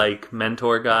fu like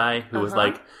mentor guy who was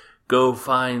like, "Go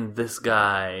find this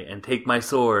guy and take my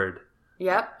sword."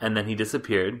 Yep. And then he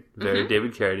disappeared. Very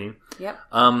David Carradine. Yep.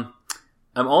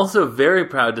 I'm also very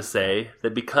proud to say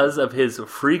that because of his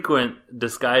frequent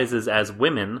disguises as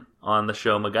women on the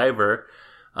show MacGyver,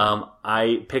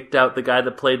 I picked out the guy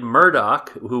that played Murdoch,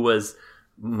 who was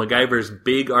MacGyver's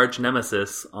big arch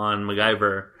nemesis on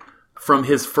MacGyver, from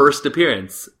his first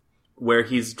appearance, where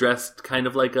he's dressed kind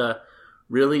of like a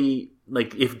really,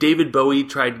 like if David Bowie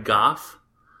tried goth.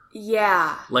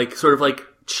 Yeah. Like sort of like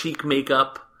cheek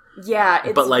makeup. Yeah,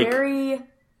 it's but like, very...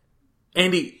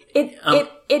 Andy...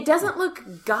 It doesn't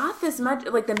look goth as much.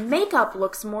 Like, the makeup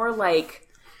looks more like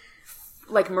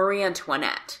Marie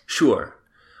Antoinette. Sure.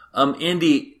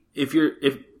 Andy,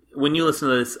 when you listen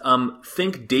to this,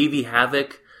 think Davey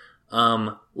Havok,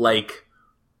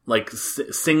 like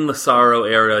Sing the Sorrow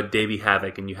era Davey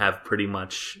Havok, and you have pretty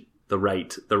much the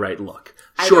right look.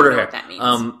 Shorter hair. What that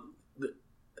means.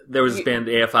 There was this band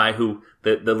AFI who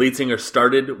the lead singer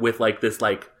started with like this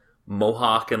like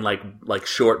mohawk and like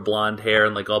short blonde hair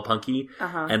and like all punky,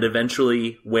 and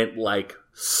eventually went like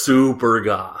super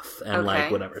goth and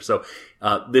like whatever. So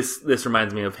this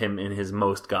reminds me of him in his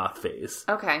most goth phase.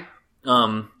 Okay.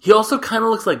 He also kind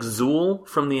of looks like Zool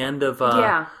from the end of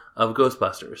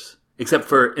Ghostbusters, except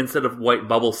for instead of white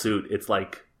bubble suit, it's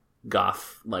like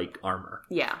goth like armor.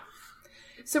 Yeah.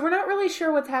 So we're not really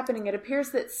sure what's happening. It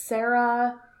appears that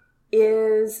Sarah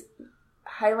is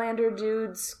Highlander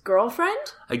dude's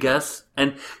girlfriend, I guess.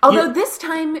 And although this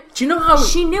time, do you know how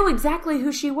she knew exactly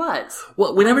who she was?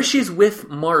 Well, whenever she's with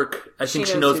Mark, I think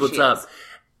she knows what's up.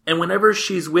 And whenever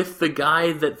she's with the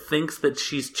guy that thinks that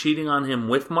she's cheating on him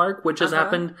with Mark, which has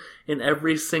happened in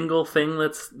every single thing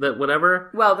that whatever.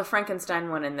 Well, the Frankenstein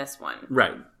one and this one.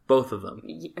 Right. Both of them.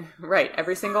 Right.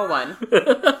 Every single one.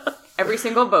 Every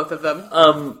single both of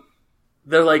them.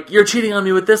 They're like, you're cheating on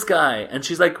me with this guy. And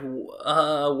she's like,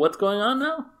 what's going on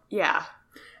now? Yeah.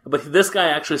 But this guy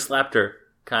actually slapped her,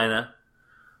 kinda.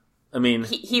 I mean...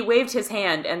 He waved his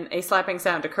hand and a slapping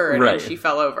sound occurred right. and she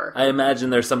fell over. I imagine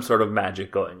there's some sort of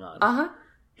magic going on. Uh-huh.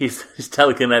 He's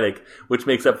telekinetic, which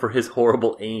makes up for his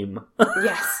horrible aim.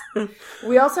 Yes.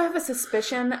 We also have a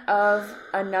suspicion of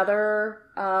another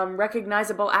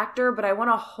recognizable actor, but I want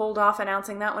to hold off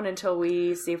announcing that one until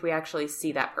we see if we actually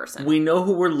see that person. We know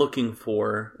who we're looking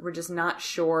for. We're just not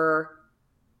sure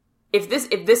if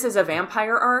this is a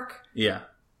vampire arc. Yeah.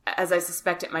 As I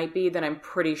suspect it might be, then I'm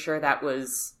pretty sure that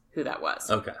was who that was.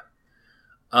 Okay.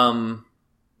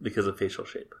 Because of facial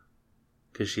shape.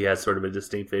 Because she has sort of a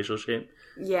distinct facial shape.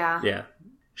 Yeah. Yeah.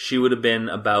 She would have been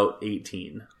about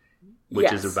 18,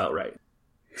 which is about right.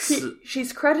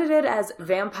 She's credited as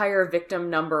vampire victim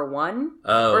number 1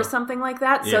 or something like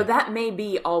that. Yeah. So that may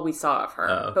be all we saw of her.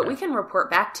 Okay. But we can report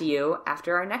back to you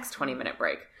after our next 20-minute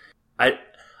break.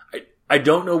 I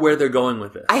don't know where they're going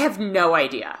with this. I have no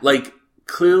idea. Like,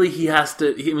 clearly he has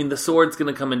to... I mean, the sword's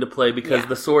going to come into play because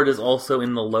the sword is also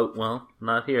in the... well,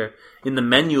 not here. In the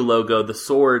menu logo, the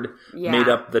sword made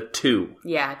up the 2.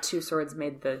 Yeah, 2 swords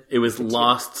made the... It was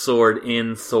lost sword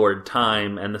in sword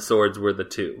time, and the swords were the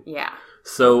 2. Yeah.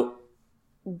 So...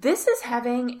 This is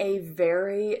having a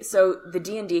very... So, the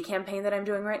D&D campaign that I'm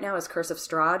doing right now is Curse of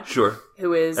Strahd. Sure.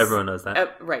 Who is... Everyone knows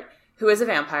that. Right. Who is a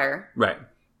vampire. Right.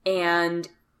 And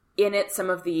in it, some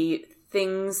of the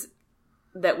things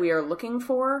that we are looking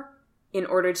for in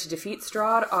order to defeat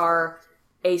Strahd are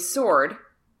a sword,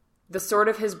 the sword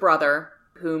of his brother,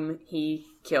 whom he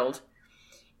killed,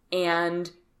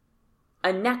 and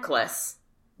a necklace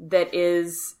that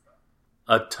is...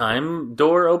 A time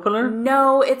door opener?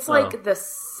 No, it's like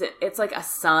it's like a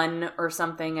sun or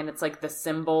something, and it's like the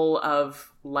symbol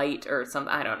of light or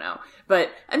something. I don't know.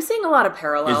 But I'm seeing a lot of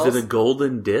parallels. Is it a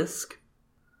golden disc?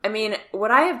 I mean,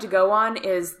 what I have to go on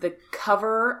is the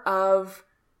cover of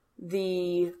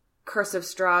the Curse of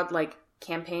Strahd, like,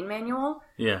 campaign manual.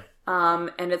 Yeah.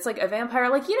 And it's like a vampire,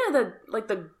 like, you know,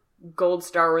 the gold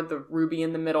star with the ruby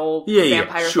in the middle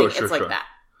vampire Sure, thing? It's like that.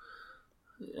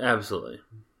 Absolutely.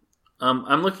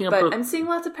 I'm looking up... But I'm seeing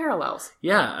lots of parallels.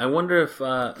 Yeah, I wonder if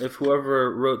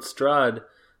whoever wrote Strahd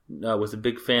was a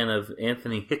big fan of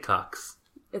Anthony Hickox.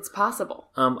 It's possible.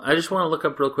 I just want to look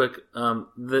up real quick.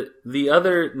 The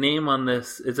other name on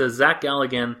this is a Zach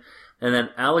Galligan and then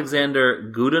Alexander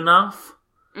Godunov.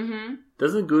 Mm-hmm.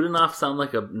 Doesn't Godunov sound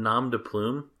like a nom de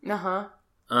plume? Uh-huh.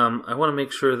 I want to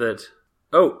make sure that...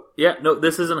 Oh, yeah, no,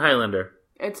 this isn't Highlander.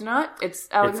 It's not? It's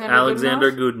Alexander It's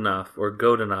Alexander Godunov or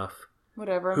Godunov.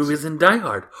 Whatever. Who is in Die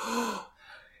Hard.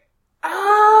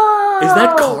 Oh! Is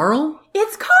that Carl?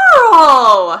 It's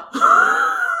Carl!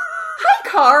 Hi,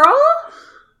 Carl!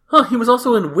 Oh, he was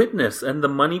also in Witness and The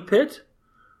Money Pit.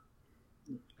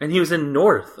 And he was in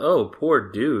North. Oh,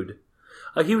 poor dude.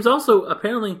 He was also,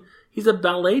 apparently, he's a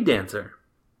ballet dancer.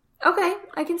 Okay,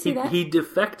 I can see that. He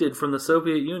defected from the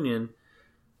Soviet Union.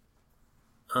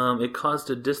 It caused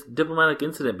a diplomatic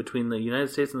incident between the United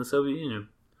States and the Soviet Union.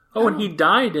 Oh, and he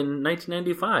died in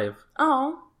 1995.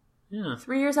 Oh. Yeah.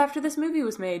 3 years after this movie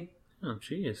was made. Oh,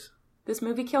 jeez. This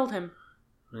movie killed him.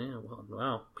 Yeah, well,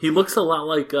 wow. He looks a lot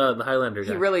like the Highlander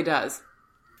guy. He really does.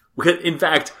 In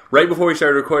fact, right before we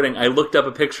started recording, I looked up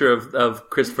a picture of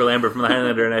Christopher Lambert from the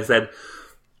Highlander, and I said,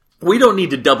 we don't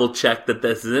need to double check that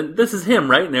this is him,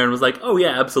 right? And Aaron was like, oh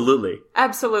yeah, absolutely.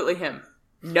 Absolutely him.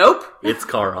 Nope. It's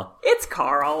Carl. It's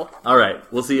Carl. All right,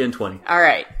 we'll see you in 20. All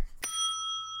right.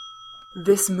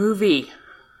 This movie.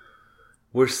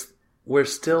 We're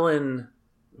still in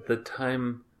the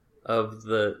time of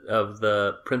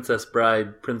the Princess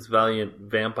Bride, Prince Valiant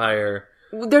vampire.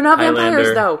 They're not Highlander.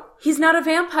 vampires, though. He's not a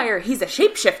vampire. He's a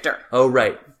shapeshifter. Oh,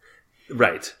 right.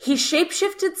 Right. He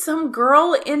shapeshifted some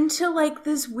girl into, like,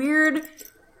 this weird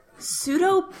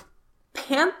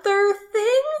pseudo-panther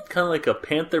thing? Kind of like a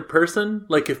panther person?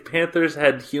 Like if panthers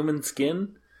had human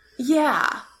skin? Yeah.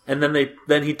 And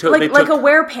then he took... Like a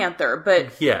werepanther,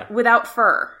 but without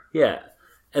fur. Yeah.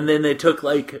 And then they took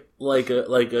like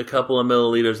a couple of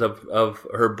milliliters of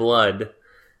her blood,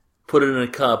 put it in a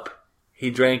cup, he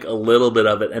drank a little bit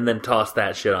of it, and then tossed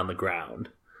that shit on the ground.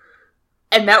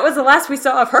 And that was the last we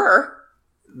saw of her.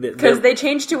 Because they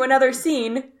changed to another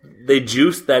scene. They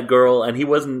juiced that girl, and he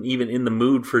wasn't even in the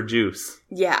mood for juice.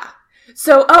 Yeah.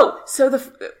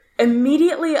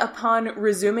 Immediately upon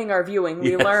resuming our viewing,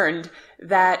 we learned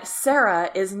that Sarah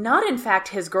is not in fact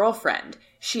his girlfriend.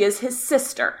 She is his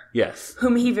sister. Yes.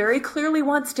 Whom he very clearly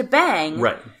wants to bang.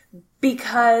 Right.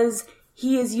 Because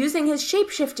he is using his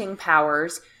shapeshifting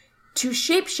powers to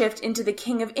shapeshift into the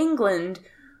King of England,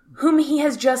 whom he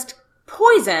has just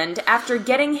poisoned after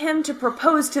getting him to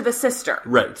propose to the sister.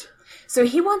 Right. So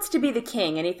he wants to be the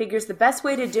king, and he figures the best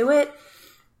way to do it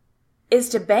is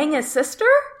to bang his sister?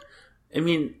 I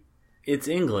mean, it's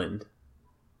England.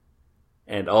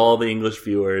 And all the English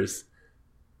viewers...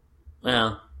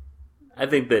 Well, I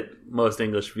think that most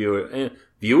English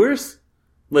viewers?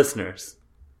 Listeners.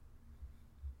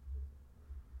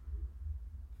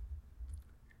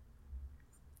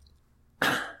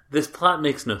 This plot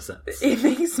makes no sense. It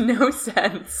makes no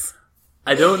sense.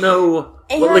 I don't know.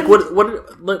 And...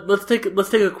 Let's take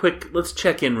a quick. Let's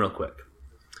check in real quick.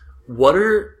 What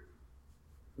are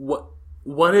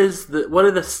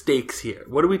the stakes here?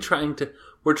 What are we trying to?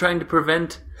 We're trying to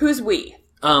prevent. Who's we?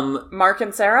 Mark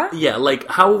and Sarah? Yeah, like,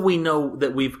 how will we know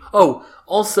that we've... Oh,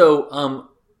 also,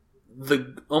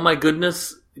 the Oh My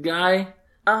Goodness guy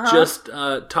just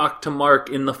talked to Mark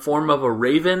in the form of a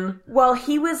raven. Well,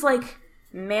 he was, like,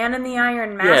 Man in the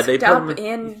Iron masked up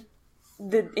in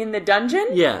the dungeon?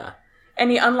 Yeah.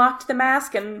 And he unlocked the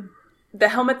mask, and the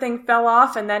helmet thing fell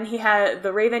off, and then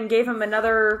the raven gave him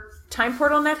another time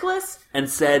portal necklace? And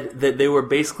said that they were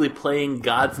basically playing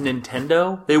God's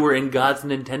Nintendo. They were in God's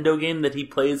Nintendo game that he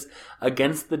plays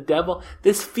against the devil.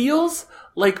 This feels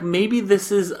like maybe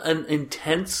this is an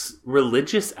intense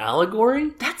religious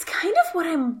allegory. That's kind of what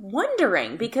I'm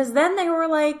wondering, because then they were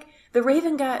like, the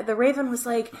raven was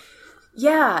like,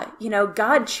 yeah,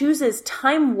 God chooses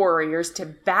time warriors to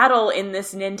battle in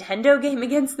this Nintendo game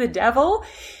against the devil.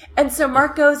 And so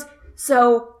Mark goes,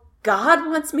 so God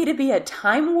wants me to be a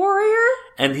time warrior?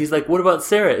 And he's like, what about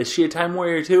Sarah? Is she a time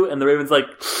warrior too? And the raven's like,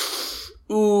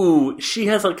 ooh, she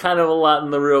has a kind of a lot in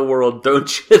the real world,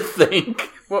 don't you think?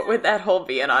 What would that whole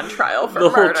being on trial for the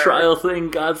murder? Whole trial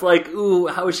thing, God's like, ooh,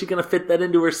 how is she going to fit that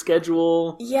into her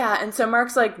schedule? Yeah, and so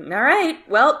Mark's like, all right,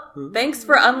 well, thanks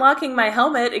for unlocking my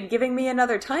helmet and giving me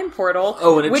another time portal,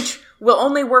 which will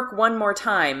only work one more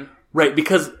time. Right,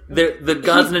 because the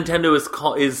God's Nintendo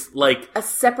is like... a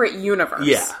separate universe.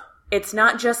 Yeah. It's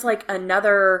not just like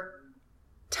another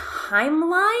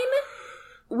timeline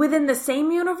within the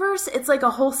same universe. It's like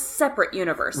a whole separate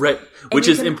universe. Right, which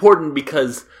is important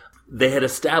because they had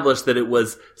established that it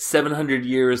was 700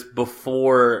 years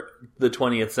before the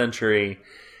 20th century,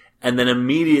 and then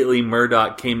immediately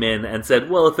Murdoch came in and said,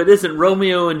 well, if it isn't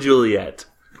Romeo and Juliet...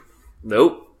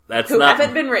 Nope. Who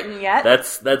haven't been written yet.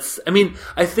 That's. I mean,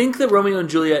 I think that Romeo and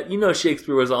Juliet.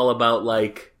 Shakespeare was all about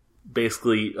like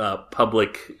basically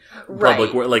public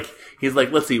work. Like he's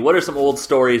like, let's see, what are some old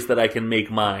stories that I can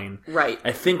make mine? Right.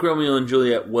 I think Romeo and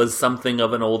Juliet was something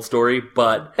of an old story,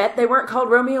 but bet they weren't called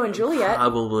Romeo and Juliet.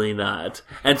 Probably not.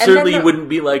 And certainly you wouldn't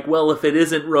be like, well, if it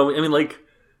isn't Romeo. I mean, like.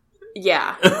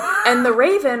 Yeah. And the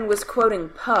Raven was quoting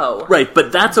Poe. Right,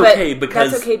 but that's okay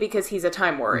because that's okay because he's a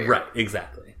time warrior. Right.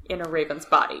 Exactly. In a raven's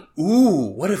body.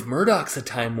 Ooh, what if Murdoch's a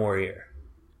time warrior?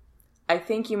 I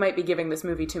think you might be giving this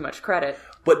movie too much credit.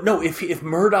 But no, if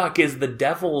Murdoch is the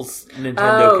devil's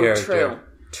Nintendo character.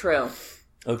 True.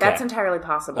 Okay. That's entirely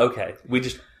possible. Okay.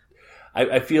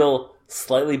 I feel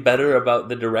slightly better about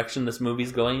the direction this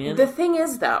movie's going in. The thing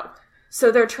is, though,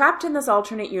 so they're trapped in this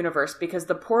alternate universe because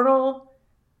the portal,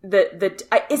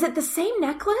 is it the same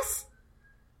necklace?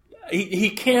 He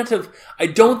can't have, I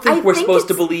don't think we're supposed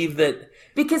to believe that.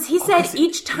 Because he said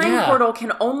each time portal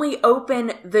can only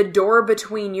open the door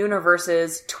between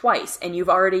universes twice, and you've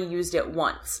already used it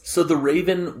once. So the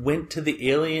Raven went to the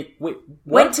alien... Wait,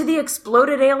 what? Went to the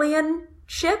exploded alien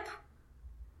ship?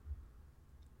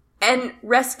 And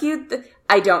rescued the...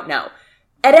 I don't know.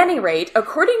 At any rate,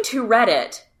 according to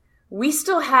Reddit, we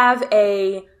still have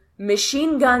a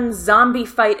machine gun zombie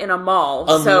fight in a mall,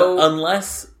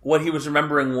 unless what he was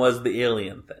remembering was the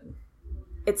alien thing.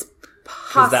 It's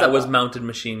possible. Because that was mounted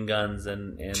machine guns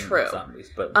and zombies.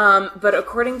 But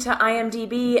according to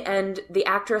IMDb and the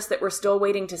actress that we're still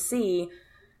waiting to see,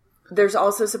 there's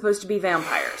also supposed to be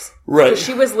vampires. Right. Because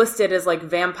she was listed as like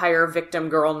vampire victim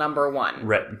girl number 1.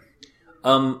 Right.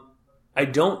 I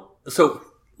don't... So,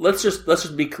 let's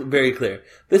just be very clear.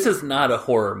 This is not a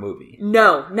horror movie.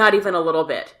 No, not even a little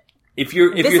bit. This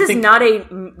is not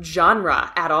a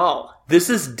genre at all. This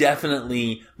is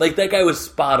definitely... Like, that guy was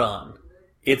spot on.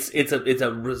 It's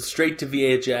a straight to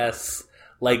VHS.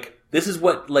 Like, this is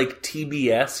what, like,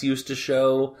 TBS used to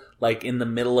show, like, in the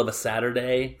middle of a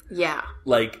Saturday. Yeah.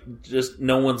 Like, just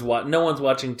no one's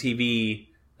watching TV.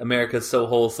 America's so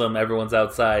wholesome. Everyone's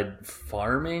outside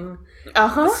farming.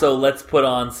 Uh-huh. So let's put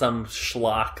on some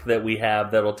schlock that we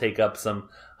have that'll take up some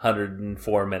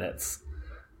 104 minutes.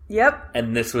 Yep.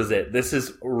 And this was it. This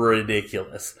is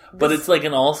ridiculous. But it's like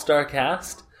an all-star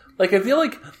cast. Like, I feel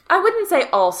like... I wouldn't say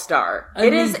all-star.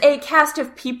 It is a cast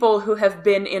of people who have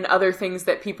been in other things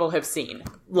that people have seen.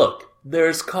 Look,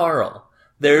 there's Carl.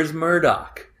 There's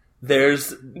Murdoch. There's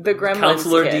the Gremlins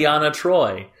Counselor kid. Deanna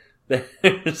Troi.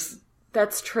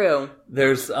 That's true.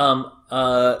 There's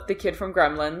The kid from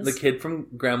Gremlins. the kid from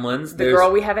Gremlins. The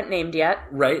girl we haven't named yet.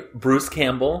 Right, Bruce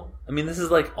Campbell. I mean, this is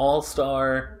like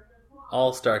all-star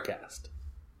cast.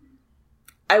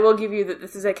 I will give you that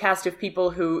this is a cast of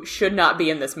people who should not be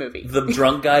in this movie. The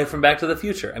drunk guy from Back to the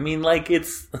Future. I mean, like,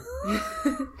 it's...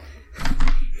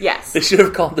 Yes. They should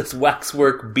have called this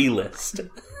Waxwork B-list.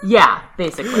 Yeah,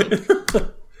 basically.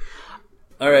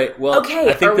 All right, well, Okay,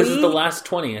 I think are this we- is the last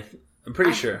 20th. I'm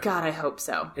pretty sure. God, I hope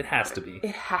so. It has to be.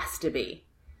 It has to be.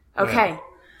 Okay.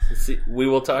 Let's see. We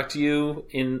will talk to you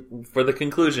for the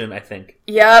conclusion, I think.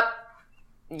 Yep.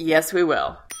 Yes, we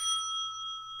will.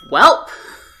 Welp.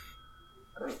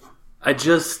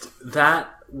 That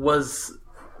was...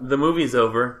 The movie's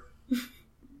over.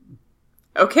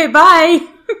 Okay, bye.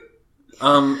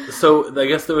 So I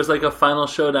guess there was like a final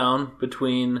showdown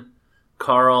between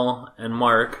Carl and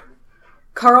Mark.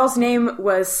 Carl's name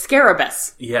was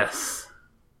Scarabus. Yes.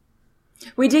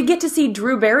 We did get to see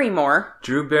Drew Barrymore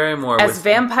Drew Barrymore as was...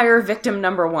 vampire victim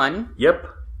number 1. Yep.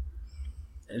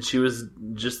 And she was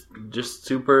just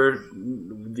super,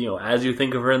 as you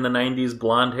think of her in the 90s,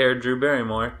 blonde-haired Drew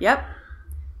Barrymore. Yep.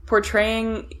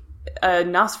 Portraying a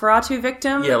Nosferatu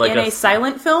victim Yeah, like in a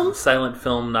silent film. Silent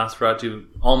film Nosferatu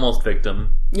almost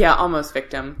victim. Yeah, almost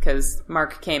victim, because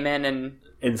Mark came in and...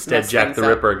 Instead, messed Jack things the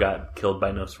up. Ripper got killed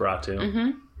by Nosferatu. Mm-hmm.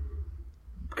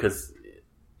 Because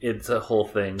it's a whole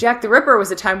thing. Jack the Ripper was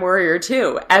a Time Warrior,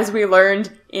 too, as we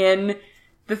learned in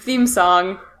the theme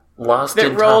song Lost that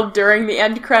in rolled during the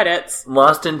end credits.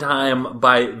 Lost in Time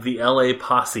by the LA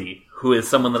Posse, who is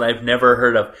someone that I've never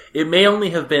heard of. It may only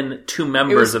have been two It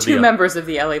members was of two the members of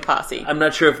the LA Posse. I'm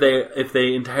not sure if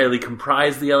they entirely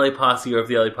comprise the LA Posse or if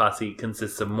the LA Posse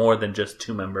consists of more than just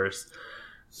two members.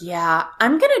 Yeah,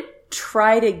 I'm gonna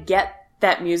try to get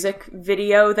that music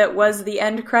video that was the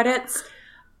end credits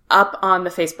up on the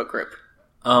Facebook group.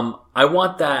 I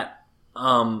want that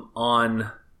on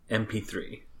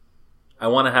MP3. I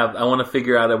want to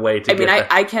figure out a way to.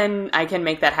 I can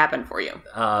make that happen for you.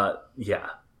 Yeah.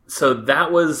 So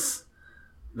that was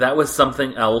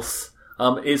something else.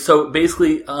 So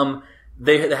basically,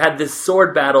 they had this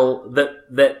sword battle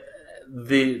that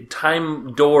the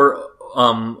time door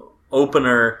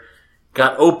opener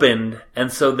got opened,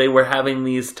 and so they were having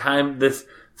this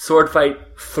sword fight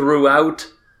throughout,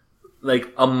 like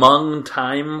among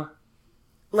time,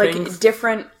 like things.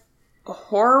 Different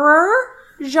horror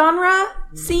genre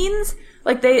scenes.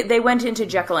 Like they went into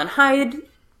Jekyll and Hyde,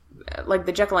 like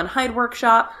the Jekyll and Hyde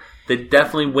workshop. They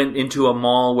definitely went into a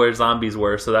mall where zombies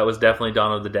were, so that was definitely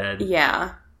Dawn of the Dead.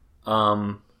 Yeah.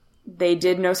 They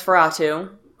did Nosferatu.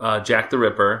 Jack the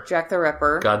Ripper.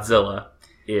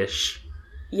 Godzilla-ish.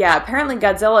 Yeah, apparently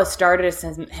Godzilla started as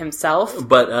himself.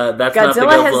 But that's not the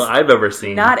Godzilla has Godzilla I've ever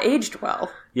seen. Not aged well.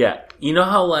 Yeah. You know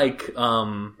how, like,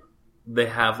 they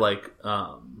have, like,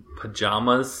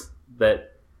 pajamas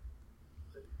that...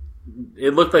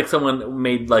 It looked like someone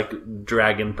made, like,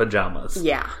 dragon pajamas.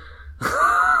 Yeah.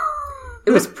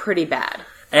 It was pretty bad.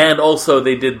 And also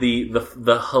they did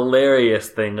the hilarious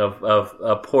thing of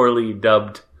a poorly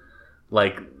dubbed...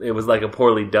 Like, it was like a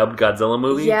poorly dubbed Godzilla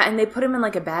movie. Yeah, and they put him in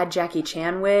like a bad Jackie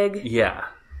Chan wig. Yeah.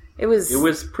 It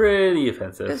was pretty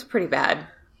offensive. It was pretty bad.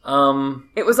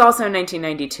 It was also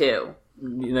 1992.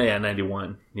 Yeah,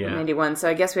 91. Yeah. 91, so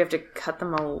I guess we have to cut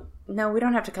them No, we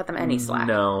don't have to cut them any slack.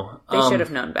 No. They should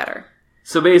have known better.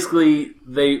 So basically,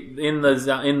 in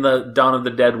the Dawn of the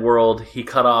Dead world, he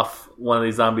cut off one of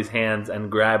these zombies' hands and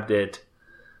grabbed it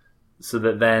so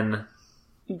that then...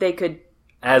 They could...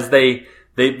 As the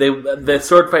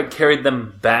sword fight carried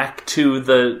them back to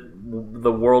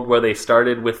the world where they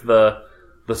started with the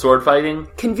sword fighting.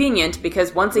 Convenient,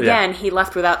 because once again, he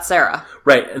left without Sarah.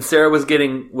 Right, and Sarah was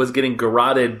getting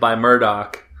garroted by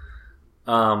Murdoch.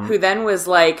 Who then was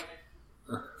like,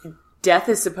 death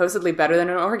is supposedly better than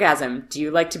an orgasm. Do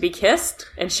you like to be kissed?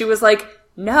 And she was like,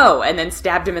 no, and then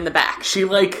stabbed him in the back. She,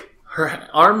 her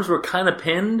arms were kind of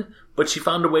pinned, but she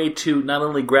found a way to not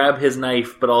only grab his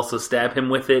knife, but also stab him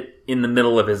with it in the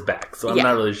middle of his back. So I'm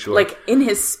not really sure. Like, in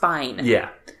his spine. Yeah.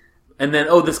 And then,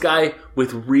 this guy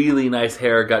with really nice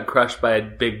hair got crushed by a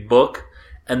big book,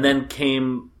 and then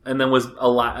was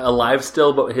alive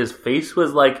still, but his face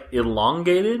was, like,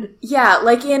 elongated. Yeah,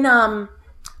 like in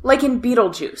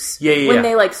Beetlejuice. Yeah. When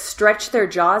they, like, stretch their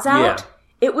jaws out. Yeah.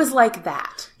 It was like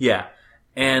that. Yeah.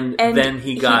 And then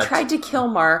he tried to kill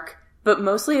Mark but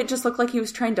mostly it just looked like he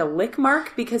was trying to lick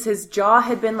Mark because his jaw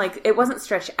had been like, it wasn't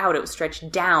stretched out, it was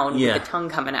stretched down with the tongue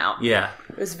coming out. Yeah.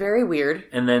 It was very weird.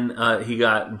 And then he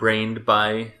got brained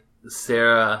by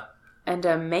Sarah. And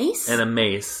a mace? And a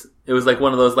mace. It was like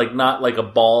one of those, like, not like a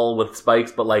ball with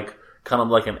spikes, but like kind of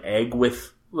like an egg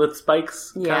with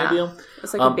spikes kind of deal. It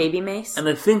was like a baby mace. And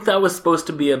I think that was supposed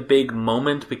to be a big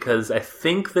moment because I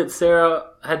think that Sarah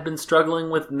had been struggling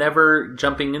with never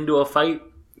jumping into a fight.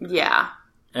 Yeah.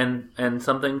 And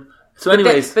something. So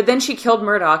anyways. But then she killed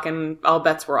Murdoch and all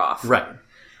bets were off. Right.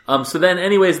 So then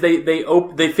anyways,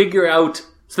 they figure out,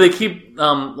 so they keep,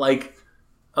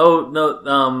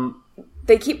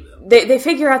 They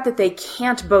figure out that they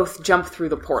can't both jump through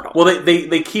the portal. Well,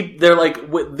 they're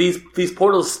like, these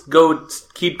portals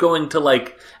keep going to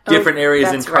like different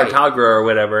areas in Cartagra or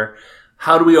whatever.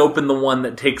 How do we open the one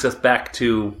that takes us back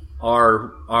to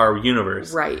our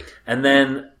universe? Right. And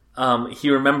then, he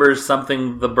remembers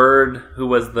something the bird who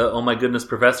was the oh my goodness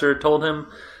professor told him,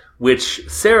 which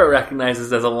Sarah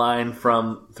recognizes as a line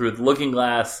from Through the Looking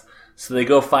Glass. So they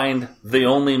go find the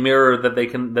only mirror that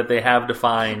they have to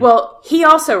find. Well, he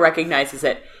also recognizes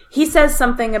it. He says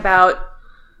something about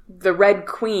the Red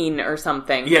Queen or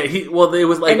something. Yeah, it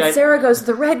was like... And Sarah goes,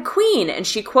 the Red Queen, and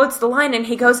she quotes the line, and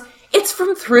he goes, it's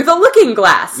from Through the Looking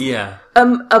Glass. Yeah.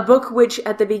 A book which,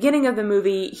 at the beginning of the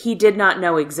movie, he did not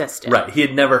know existed. Right, he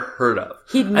had never heard of.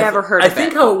 I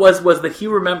think how it was that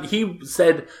he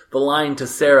said the line to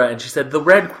Sarah, and she said, the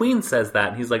Red Queen says that.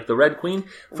 And he's like, the Red Queen?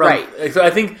 Right. So I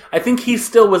think he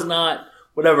still was not,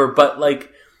 whatever, but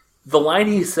like, the line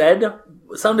he said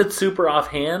sounded super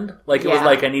offhand. Like, it was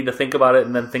like, I need to think about it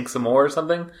and then think some more or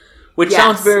something. Which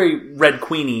sounds very Red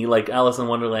Queenie, like Alice in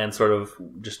Wonderland sort of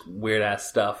just weird-ass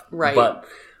stuff. Right. But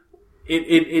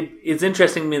it's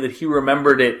interesting to me that he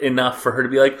remembered it enough for her to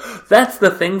be like, that's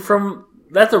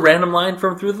a random line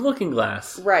from Through the Looking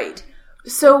Glass. Right.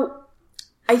 So,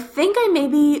 I think I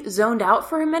maybe zoned out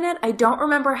for a minute. I don't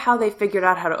remember how they figured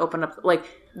out how to open up, like,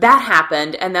 that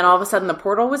happened, and then all of a sudden the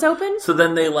portal was open? So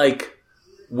then they, like,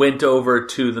 went over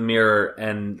to the mirror,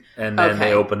 and then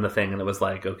they opened the thing, and it was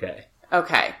like, okay.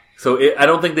 Okay. So I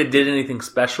don't think they did anything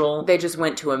special. They just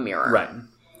went to a mirror. Right.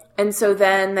 And so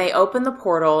then they open the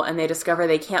portal and they discover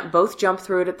they can't both jump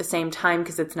through it at the same time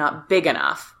because it's not big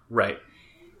enough. Right.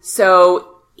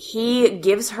 So he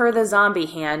gives her the zombie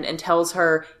hand and tells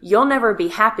her, you'll never be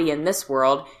happy in this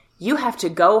world. You have to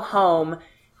go home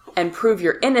and prove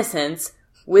your innocence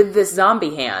with this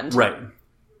zombie hand. Right.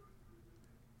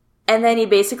 And then he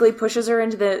basically pushes her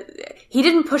into he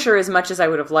didn't push her as much as I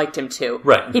would have liked him to.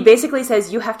 Right. He basically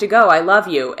says, you have to go, I love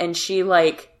you. And she,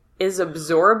 like, is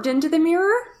absorbed into the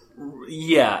mirror?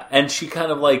 Yeah, and she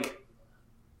kind of, like,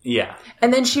 yeah.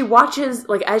 And then she watches,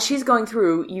 like, as she's going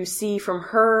through, you see from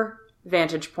her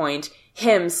vantage point,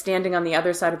 him standing on the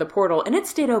other side of the portal, and it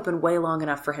stayed open way long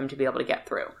enough for him to be able to get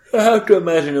through. I have to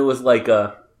imagine it was, like,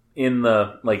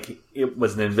 it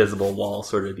was an invisible wall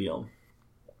sort of deal.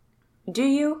 Do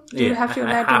you? Do you have to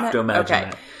imagine that? I have to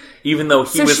imagine that. Even though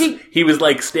he was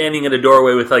like standing at a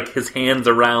doorway with like his hands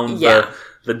around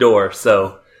the door.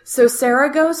 So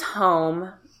Sarah goes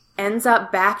home, ends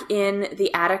up back in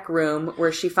the attic room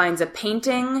where she finds a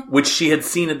painting, which she had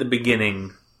seen at the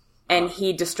beginning, and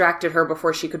he distracted her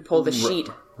before she could pull the sheet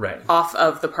right. off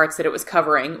of the parts that it was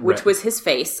covering, which was his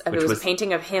face. It was a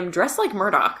painting of him dressed like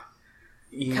Murdoch,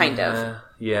 kind of.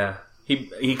 Yeah.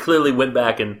 He clearly went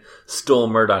back and stole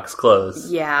Murdoch's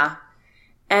clothes. Yeah.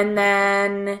 And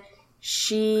then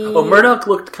she... Oh, Murdoch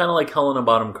looked kind of like Helena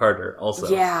Bonham Carter also.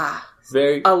 Yeah.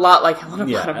 A lot like Helena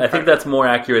Bonham Carter. I think that's more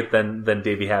accurate than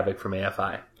Davey Havok from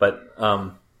AFI. But,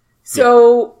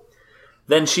 So...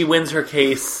 Then she wins her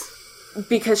case.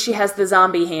 Because she has the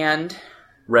zombie hand.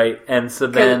 Right, and so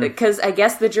then... Because I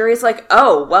guess the jury's like,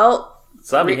 oh, well...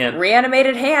 Zombie hand.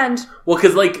 Reanimated hand. Well,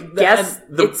 because, like...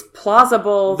 it's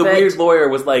plausible the weird lawyer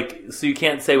was like, so you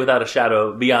can't say beyond the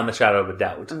shadow of a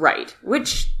doubt. Right.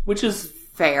 Which is...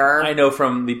 fair. I know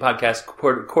from the podcast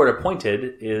Court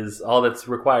Appointed is all that's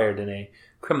required in a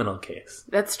criminal case.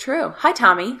 That's true. Hi,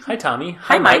 Tommy. Hi, Tommy.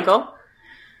 Hi, Michael.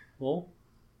 Well...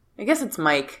 I guess it's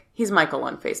Mike. He's Michael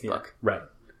on Facebook. Yeah, right.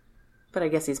 But I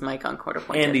guess he's Mike on Court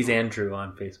Appointed. And he's Andrew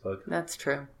on Facebook. That's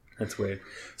true. That's weird.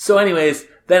 So anyways,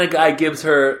 then a guy gives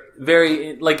her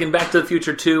like in Back to the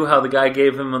Future 2, how the guy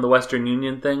gave him the Western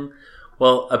Union thing.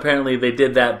 Well, apparently they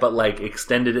did that, but like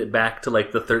extended it back to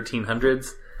like the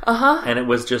 1300s. Uh-huh. And it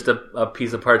was just a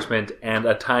piece of parchment and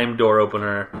a time door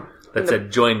opener that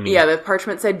said, join me. Yeah, the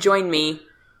parchment said, join me.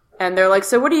 And they're like,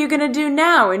 so what are you going to do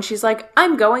now? And she's like,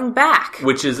 I'm going back.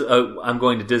 Which is a I'm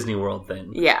going to Disney World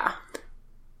thing. Yeah.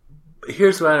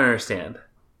 Here's what I don't understand.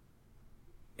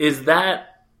 Is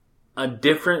that a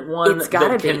different one It's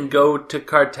gotta that can go to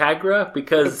Cartagra?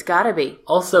 Because It's gotta be.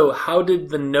 also, how did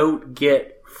the note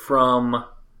get from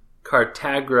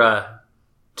Cartagra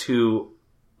to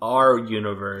our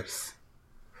universe?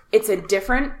 It's a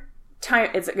different time.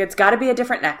 It's got to be a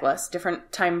different necklace,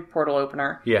 different time portal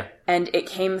opener. Yeah. And it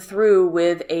came through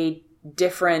with a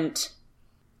different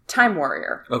time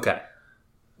warrior. Okay.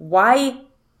 Why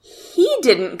he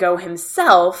didn't go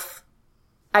himself,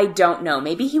 I don't know.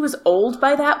 Maybe he was old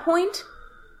by that point,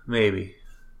 Maybe.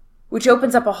 which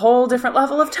opens up a whole different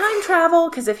level of time travel.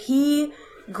 Because if he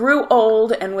grew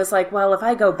old and was like, well, if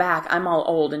I go back, I'm all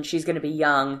old and she's going to be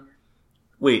young.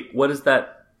 Wait, what is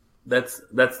that? That's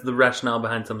the rationale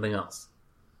behind something else.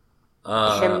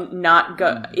 Him not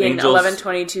go in Angels-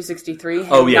 11/22/63. Him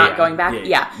Oh, yeah, not yeah. going back.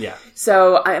 Yeah.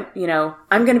 So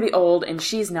I'm going to be old and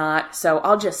she's not. So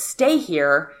I'll just stay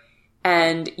here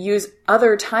and use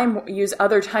other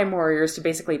time warriors to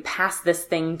basically pass this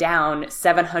thing down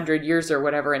 700 years or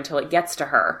whatever until it gets to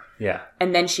her, Yeah.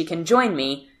 and then she can join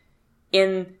me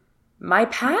in my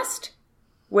past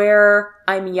where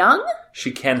I'm young.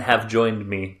 She can have joined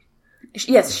me.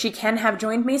 Yes, she can have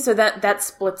joined me. So that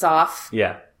splits off.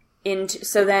 Yeah.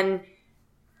 So then,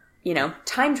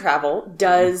 time travel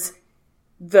does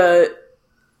the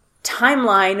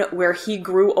timeline where he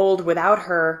grew old without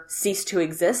her cease to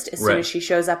exist as soon Right. as she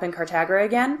shows up in Cartagra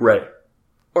again? Right.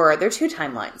 Or are there two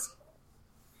timelines?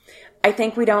 I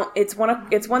think we don't. It's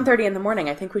 1:30 in the morning.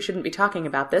 I think we shouldn't be talking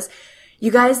about this.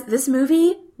 You guys, this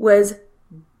movie was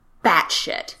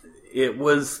batshit. It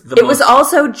was It was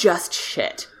also just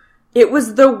shit. It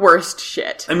was the worst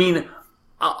shit. I mean,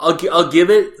 I'll give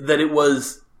it that it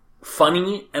was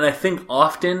funny, and I think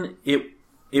often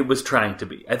it was trying to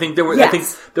be. I think there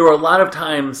were a lot of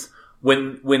times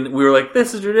when we were like,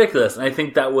 this is ridiculous, and I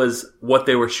think that was what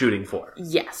they were shooting for.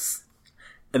 Yes.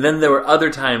 And then there were other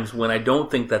times when I don't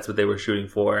think that's what they were shooting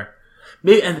for.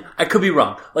 Maybe, and I could be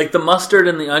wrong. Like the mustard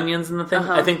and the onions and the thing.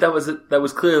 I think that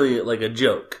was clearly like a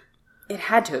joke. It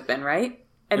had to have been, right?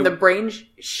 And the brain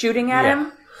shooting at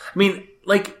him? I mean,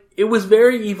 like, it was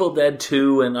very Evil Dead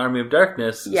 2 and Army of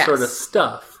Darkness Yes. sort of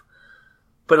stuff.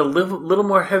 But a little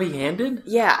more heavy-handed?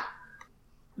 Yeah.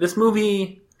 This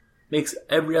movie makes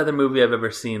every other movie I've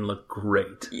ever seen look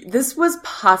great. This was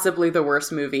possibly the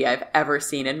worst movie I've ever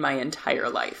seen in my entire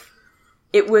life.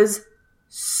 It was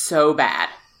so bad.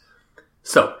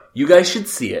 So, you guys should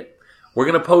see it. We're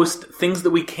going to post things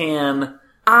that we can.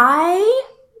 I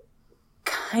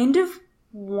kind of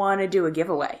want to do a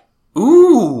giveaway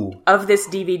Ooh! of this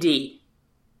DVD.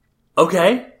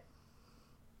 Okay.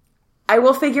 I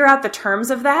will figure out the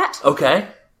terms of that Okay.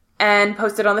 and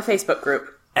post it on the Facebook group.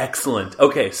 Excellent.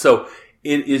 Okay, so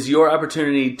it is your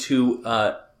opportunity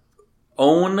to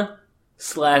own /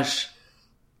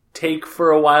 take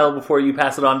for a while before you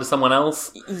pass it on to someone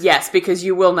else. Yes, because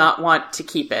you will not want to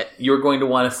keep it. You're going to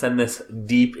want to send this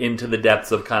deep into the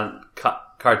depths of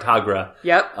Cartagra.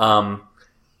 Yep.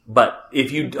 But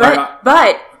if you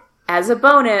But as a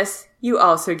bonus, you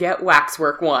also get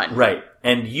Waxwork 1. right,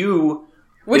 and you,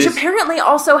 Which apparently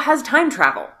also has time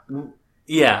travel.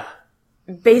 yeah,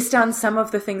 Based on some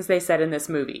of the things they said in this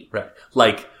movie. right.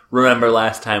 Like, remember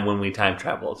last time when we time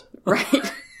traveled?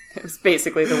 Right? It was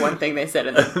basically the one thing they said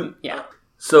in this movie. Yeah.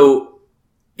 So,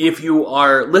 if you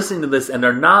are listening to this and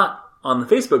are not on the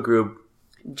Facebook group,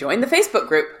 Join the Facebook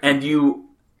group. and you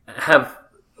have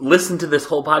listened to this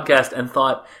whole podcast and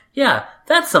thought, yeah,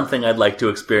 that's something I'd like to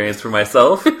experience for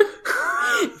myself,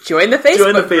 Join the Facebook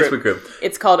join the group. Facebook group.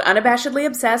 It's called Unabashedly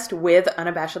Obsessed with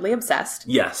Unabashedly Obsessed.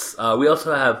 Yes. We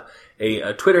also have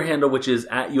a Twitter handle, which is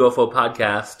at UFO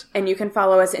Podcast. And you can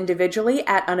follow us individually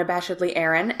at Unabashedly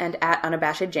Aaron and at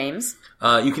Unabashed James.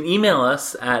 You can email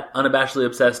us at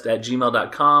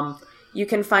unabashedlyobsessed@gmail.com. You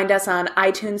can find us on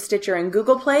iTunes, Stitcher, and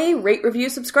Google Play. Rate, review,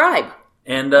 subscribe.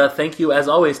 And thank you, as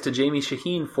always, to Jamie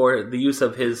Shaheen for the use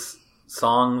of his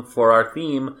song for our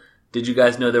theme. Did you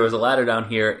guys know there was a ladder down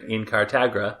here in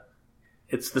Cartagra?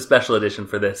 It's the special edition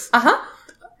for this. Uh-huh.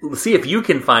 See if you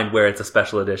can find where it's a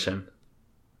special edition.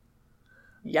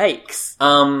 Yikes.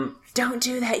 Um, Don't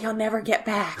do that. You'll never get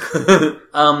back.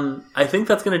 I think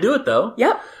that's going to do it, though.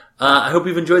 Yep. I hope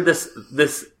you've enjoyed this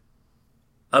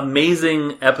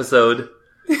amazing episode.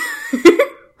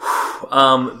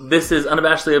 This is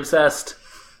Unabashedly Obsessed.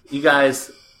 You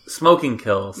guys, smoking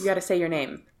kills. You gotta say your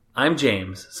name. I'm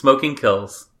James. Smoking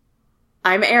kills.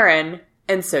 I'm Aaron,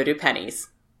 and so do pennies.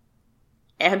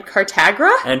 And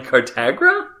Cartagra? And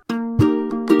Cartagra?